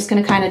 And you're just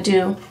going to kind of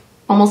do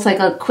almost like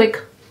a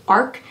quick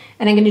arc.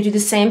 And I'm going to do the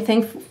same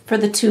thing for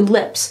the 2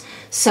 lips.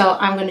 So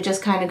I'm going to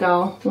just kind of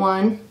go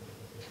 1,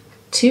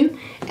 2.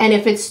 And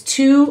if it's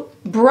too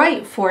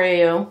bright for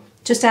you,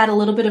 just add a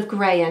little bit of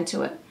gray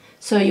into it.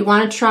 So you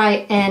want to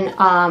try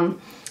and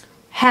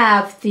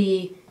have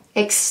the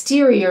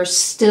exterior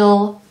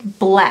still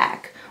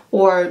black,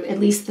 or at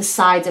least the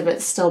sides of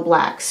it still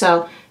black.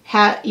 So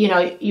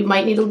you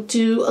might need to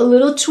do a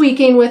little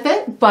tweaking with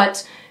it,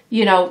 but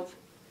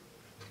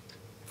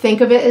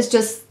think of it as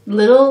just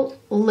little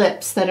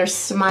lips that are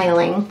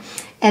smiling.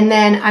 And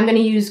then I'm going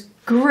to use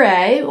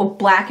gray or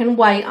black and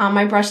white on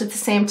my brush at the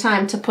same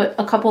time to put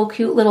a couple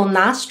cute little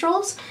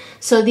nostrils.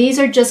 So these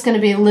are just going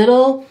to be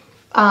little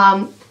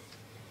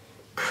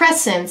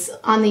crescents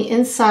on the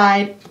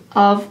inside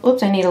of,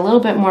 oops, I need a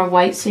little bit more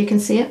white so you can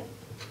see it.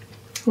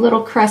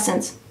 Little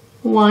crescents,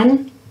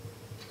 1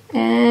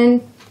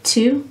 and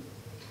 2.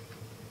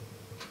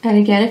 And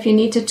again, if you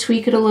need to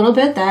tweak it a little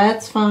bit,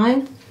 that's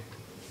fine.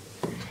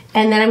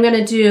 And then I'm going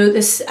to do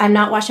this. I'm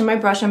not washing my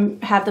brush. I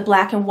have the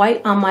black and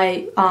white on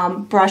my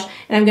brush,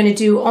 and I'm going to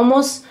do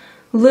almost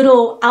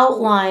little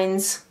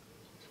outlines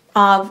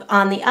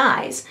on the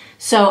eyes.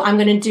 So I'm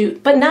going to do,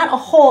 but not a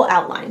whole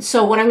outline.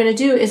 So what I'm going to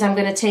do is I'm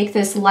going to take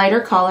this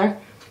lighter color,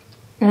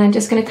 and I'm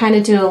just going to kind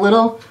of do a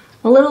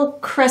little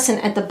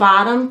crescent at the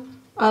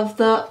bottom of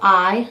the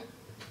eye.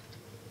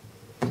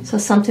 So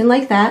something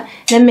like that.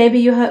 Then maybe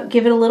you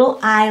give it a little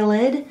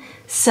eyelid.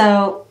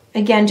 So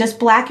again, just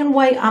black and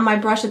white on my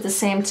brush at the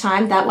same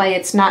time. That way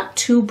it's not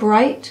too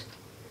bright.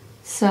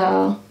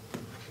 So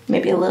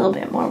maybe a little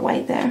bit more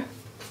white there.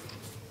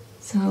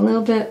 So a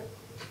little bit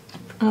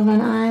of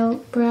an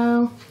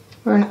eyebrow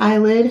or an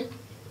eyelid.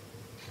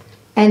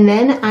 And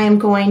then I'm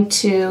going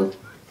to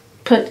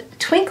put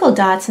twinkle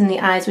dots in the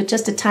eyes with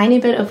just a tiny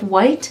bit of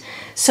white.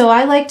 So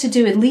I like to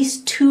do at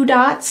least 2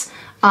 dots.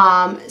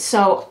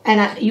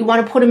 You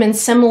want to put them in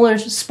similar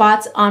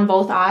spots on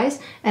both eyes.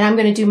 And I'm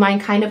going to do mine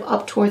kind of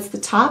up towards the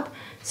top.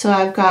 So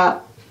I've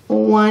got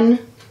 1,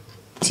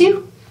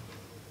 2,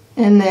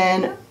 and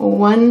then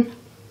 1,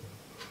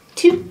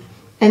 2.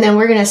 And then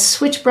we're going to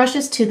switch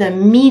brushes to the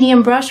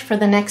medium brush for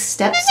the next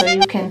step, so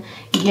you can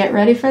get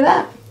ready for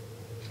that.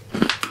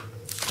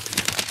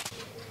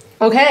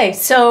 Okay,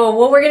 so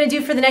what we're going to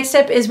do for the next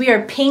step is we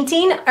are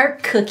painting our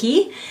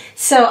cookie.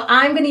 So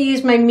I'm going to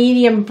use my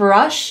medium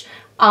brush,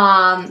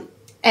 and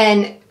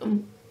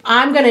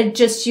I'm going to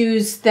just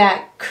use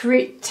that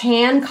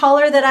tan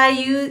color that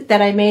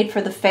I made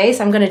for the face.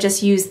 I'm going to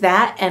just use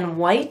that and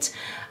white.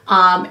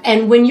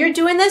 And when you're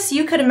doing this,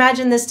 you could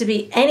imagine this to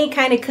be any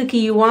kind of cookie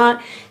you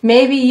want.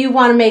 Maybe you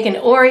want to make an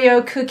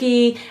Oreo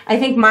cookie. I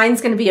think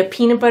mine's going to be a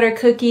peanut butter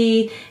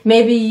cookie.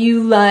 Maybe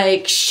you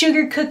like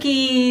sugar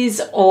cookies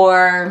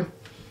or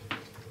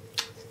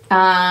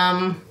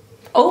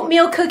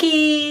oatmeal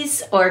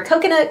cookies or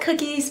coconut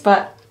cookies,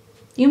 but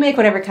you make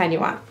whatever kind you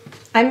want.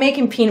 I'm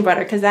making peanut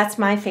butter because that's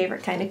my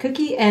favorite kind of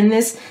cookie, and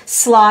this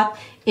sloth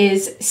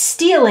is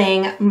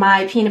stealing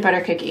my peanut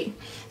butter cookie.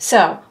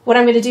 So what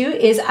I'm going to do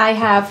is I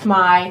have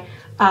my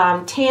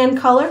tan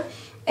color,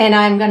 and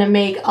I'm going to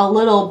make a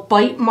little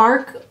bite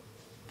mark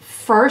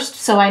first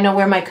so I know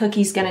where my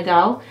cookie's going to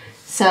go.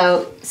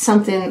 So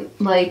something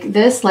like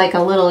this, like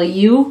a little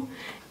U,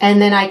 and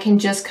then I can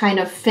just kind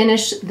of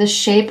finish the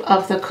shape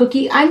of the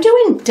cookie. I'm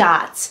doing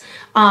dots.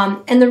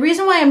 And the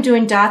reason why I'm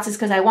doing dots is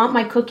because I want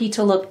my cookie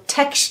to look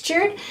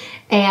textured,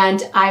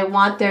 and I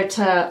want there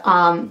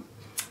to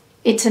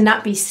it to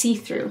not be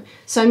see-through.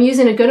 So I'm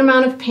using a good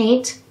amount of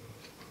paint,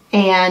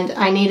 and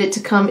I need it to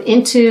come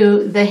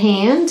into the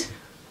hand,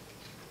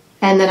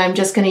 and then I'm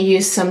just going to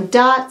use some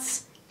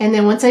dots, and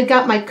then once I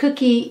got my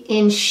cookie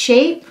in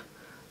shape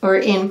or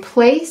in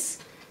place,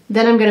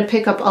 then I'm going to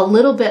pick up a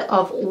little bit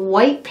of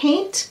white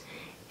paint,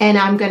 and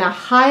I'm going to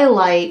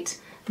highlight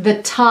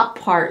the top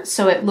part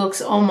so it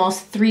looks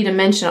almost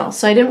three-dimensional.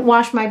 So I didn't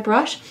wash my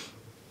brush.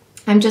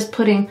 I'm just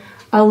putting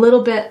a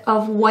little bit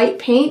of white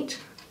paint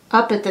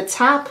up at the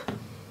top,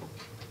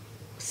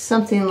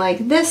 something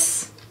like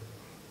this,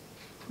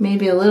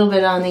 maybe a little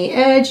bit on the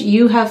edge.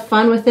 You have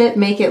fun with it.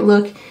 Make it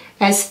look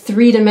as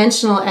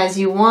three-dimensional as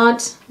you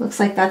want. Looks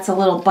like that's a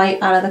little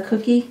bite out of the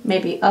cookie.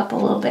 Maybe up a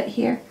little bit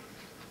here.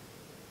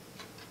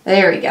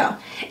 There we go.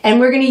 And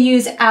we're going to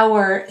use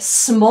our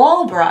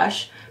small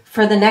brush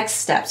for the next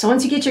step. So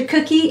once you get your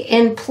cookie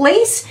in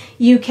place,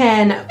 you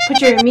can put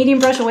your medium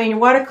brush away in your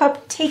water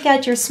cup, take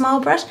out your small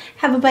brush,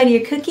 have a bite of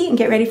your cookie, and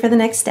get ready for the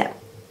next step.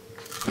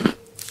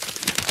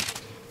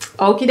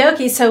 Okie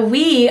dokie, so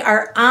we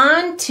are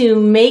on to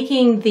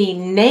making the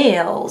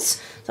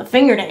nails. So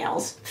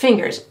fingernails,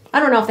 fingers. I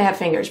don't know if they have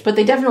fingers, but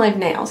they definitely have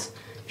nails.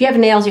 If you have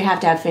nails, you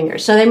have to have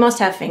fingers. So they must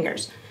have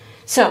fingers.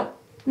 So,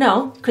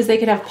 no, because they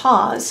could have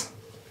paws,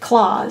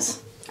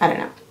 claws, I don't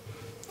know.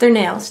 They're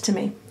nails to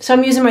me. So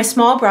I'm using my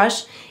small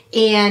brush,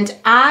 and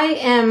I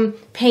am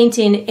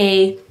painting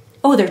a,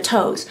 oh, they're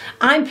toes.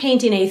 I'm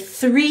painting a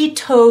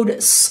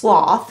 3-toed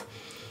sloth.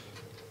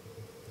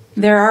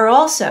 There are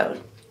also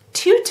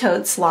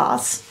 2-toed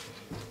sloths.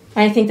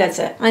 I think that's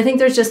it. I think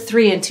there's just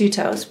 3 and 2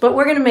 toes, but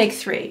we're going to make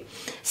 3.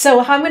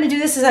 So how I'm going to do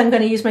this is I'm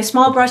going to use my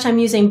small brush. I'm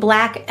using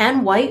black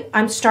and white.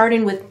 I'm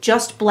starting with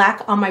just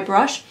black on my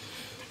brush.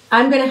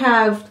 I'm going to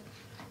have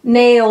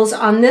nails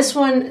on this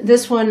one,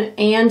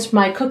 and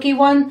my cookie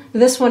one.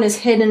 This one is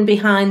hidden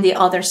behind the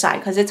other side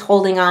because it's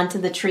holding on to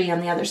the tree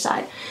on the other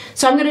side.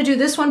 So I'm going to do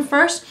this one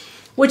first.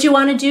 What you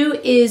want to do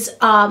is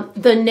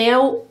the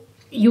nail,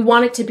 you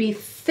want it to be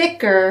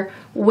thicker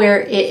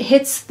where it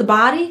hits the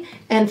body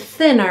and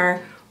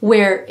thinner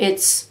where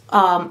it's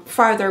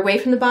farther away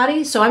from the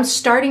body. So I'm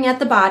starting at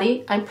the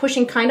body. I'm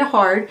pushing kind of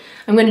hard.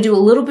 I'm going to do a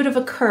little bit of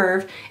a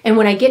curve, and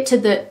when I get to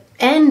the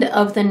end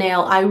of the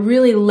nail, I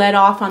really let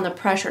off on the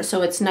pressure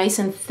so it's nice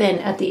and thin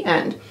at the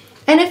end.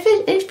 And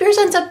if yours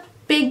ends up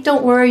big,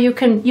 don't worry, you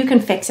can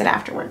fix it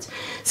afterwards.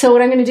 So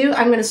what I'm going to do,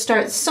 I'm going to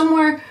start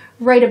somewhere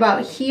right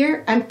about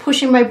here. I'm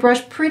pushing my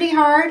brush pretty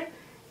hard,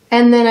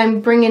 and then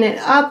I'm bringing it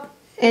up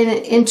and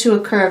into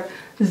a curve.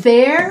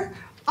 Their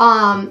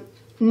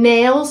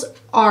nails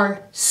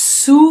are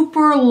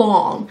super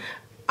long.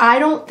 I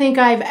don't think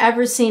I've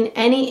ever seen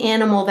any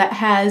animal that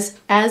has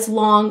as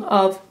long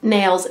of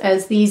nails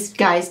as these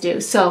guys do.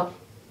 So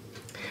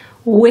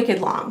wicked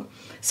long.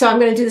 So I'm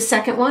going to do the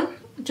second one,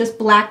 just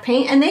black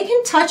paint, and they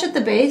can touch at the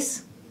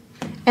base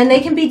and they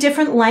can be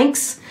different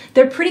lengths.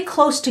 They're pretty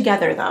close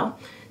together though.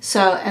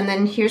 So, and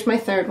then here's my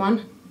third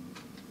one.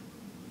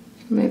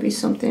 Maybe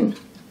something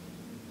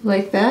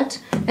like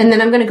that. And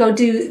then I'm going to go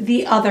do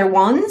the other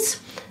ones.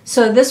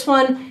 So this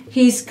one,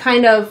 he's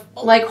kind of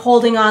like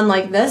holding on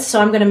like this. So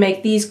I'm going to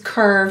make these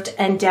curved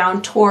and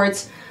down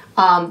towards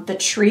the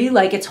tree,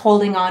 like it's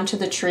holding on to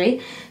the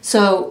tree.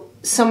 So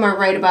somewhere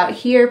right about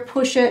here,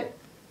 push it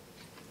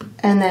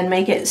and then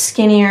make it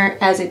skinnier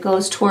as it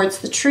goes towards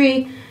the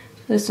tree.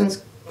 This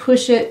one's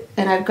push it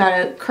and I've got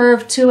a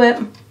curve to it.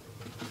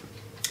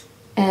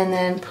 And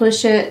then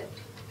push it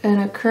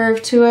and a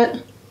curve to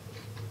it.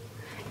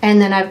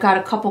 And then I've got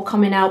a couple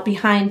coming out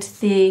behind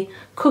the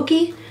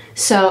cookie.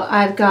 So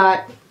I've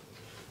got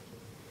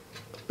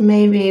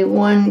maybe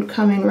one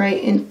coming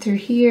right in through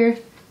here.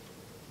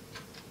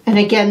 And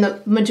again,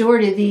 the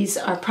majority of these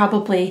are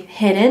probably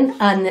hidden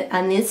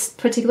on this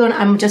particular one.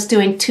 I'm just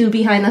doing two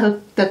behind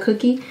the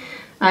cookie.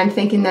 I'm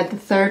thinking that the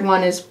third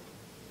one is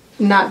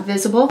not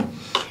visible.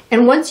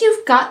 And once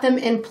you've got them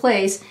in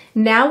place,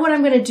 now what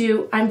I'm going to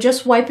do, I'm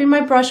just wiping my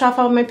brush off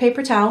on my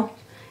paper towel.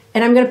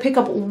 And I'm going to pick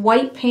up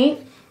white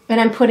paint and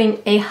I'm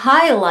putting a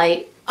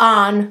highlight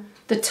on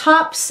the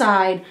top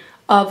side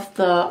of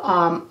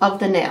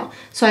the nail.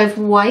 So I have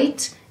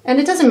white, and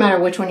it doesn't matter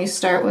which one you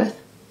start with.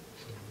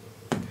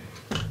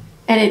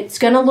 And it's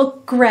gonna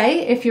look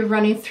gray if you're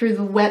running through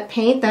the wet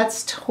paint.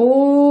 That's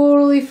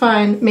totally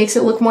fine. Makes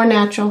it look more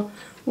natural.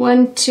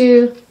 1,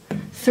 2,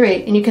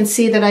 3. And you can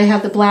see that I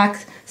have the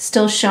black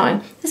still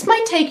showing. This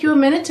might take you a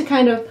minute to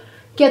kind of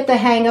get the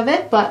hang of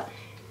it, but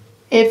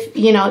if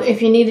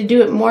you need to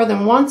do it more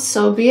than once,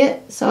 so be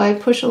it. So I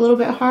push a little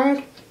bit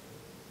hard.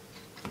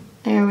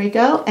 There we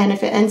go. And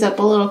if it ends up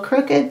a little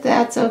crooked,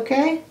 that's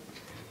okay.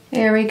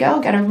 There we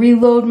go. Got to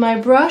reload my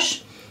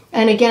brush.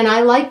 And again,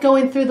 I like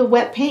going through the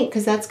wet paint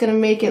because that's going to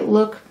make it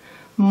look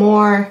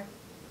more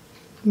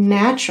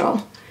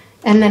natural.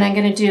 And then I'm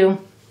going to do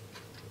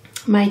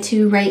my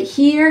two right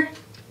here.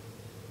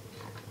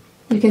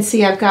 You can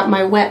see I've got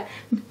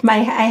I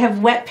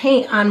have wet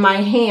paint on my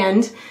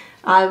hand.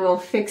 I will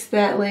fix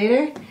that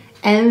later.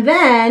 And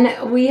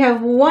then we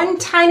have one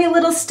tiny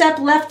little step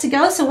left to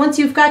go. So once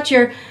you've got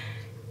your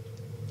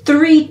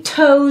 3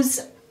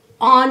 toes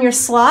on your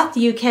sloth,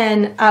 you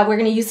can, we're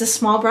going to use the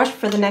small brush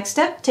for the next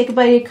step. Take a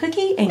bite of your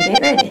cookie and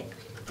get ready.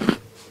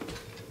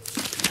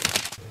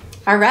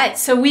 All right,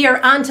 so we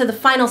are on to the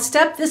final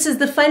step. This is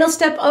the final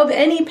step of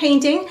any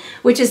painting,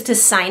 which is to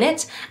sign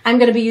it. I'm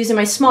going to be using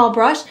my small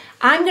brush.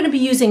 I'm going to be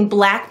using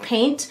black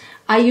paint.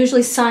 I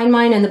usually sign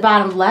mine in the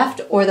bottom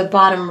left or the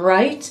bottom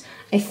right.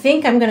 I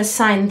think I'm going to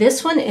sign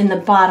this one in the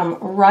bottom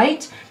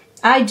right.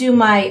 I do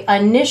my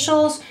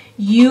initials.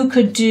 You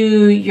could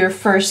do your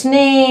first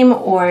name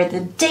or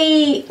the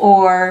date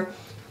or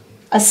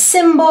a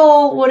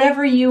symbol,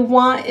 whatever you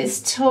want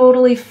is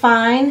totally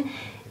fine.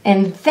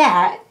 And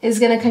that is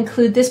going to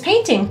conclude this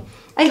painting.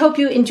 I hope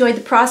you enjoyed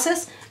the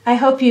process. I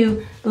hope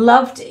you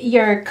loved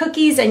your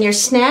cookies and your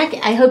snack.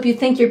 I hope you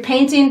think your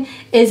painting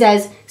is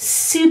as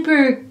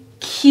super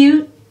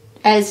cute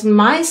as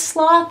my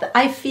sloth,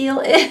 I feel,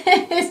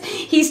 is.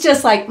 He's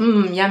just like,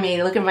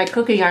 yummy, look at my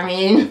cookie, I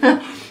mean.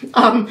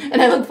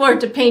 And I look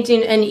forward to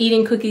painting and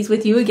eating cookies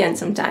with you again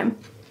sometime.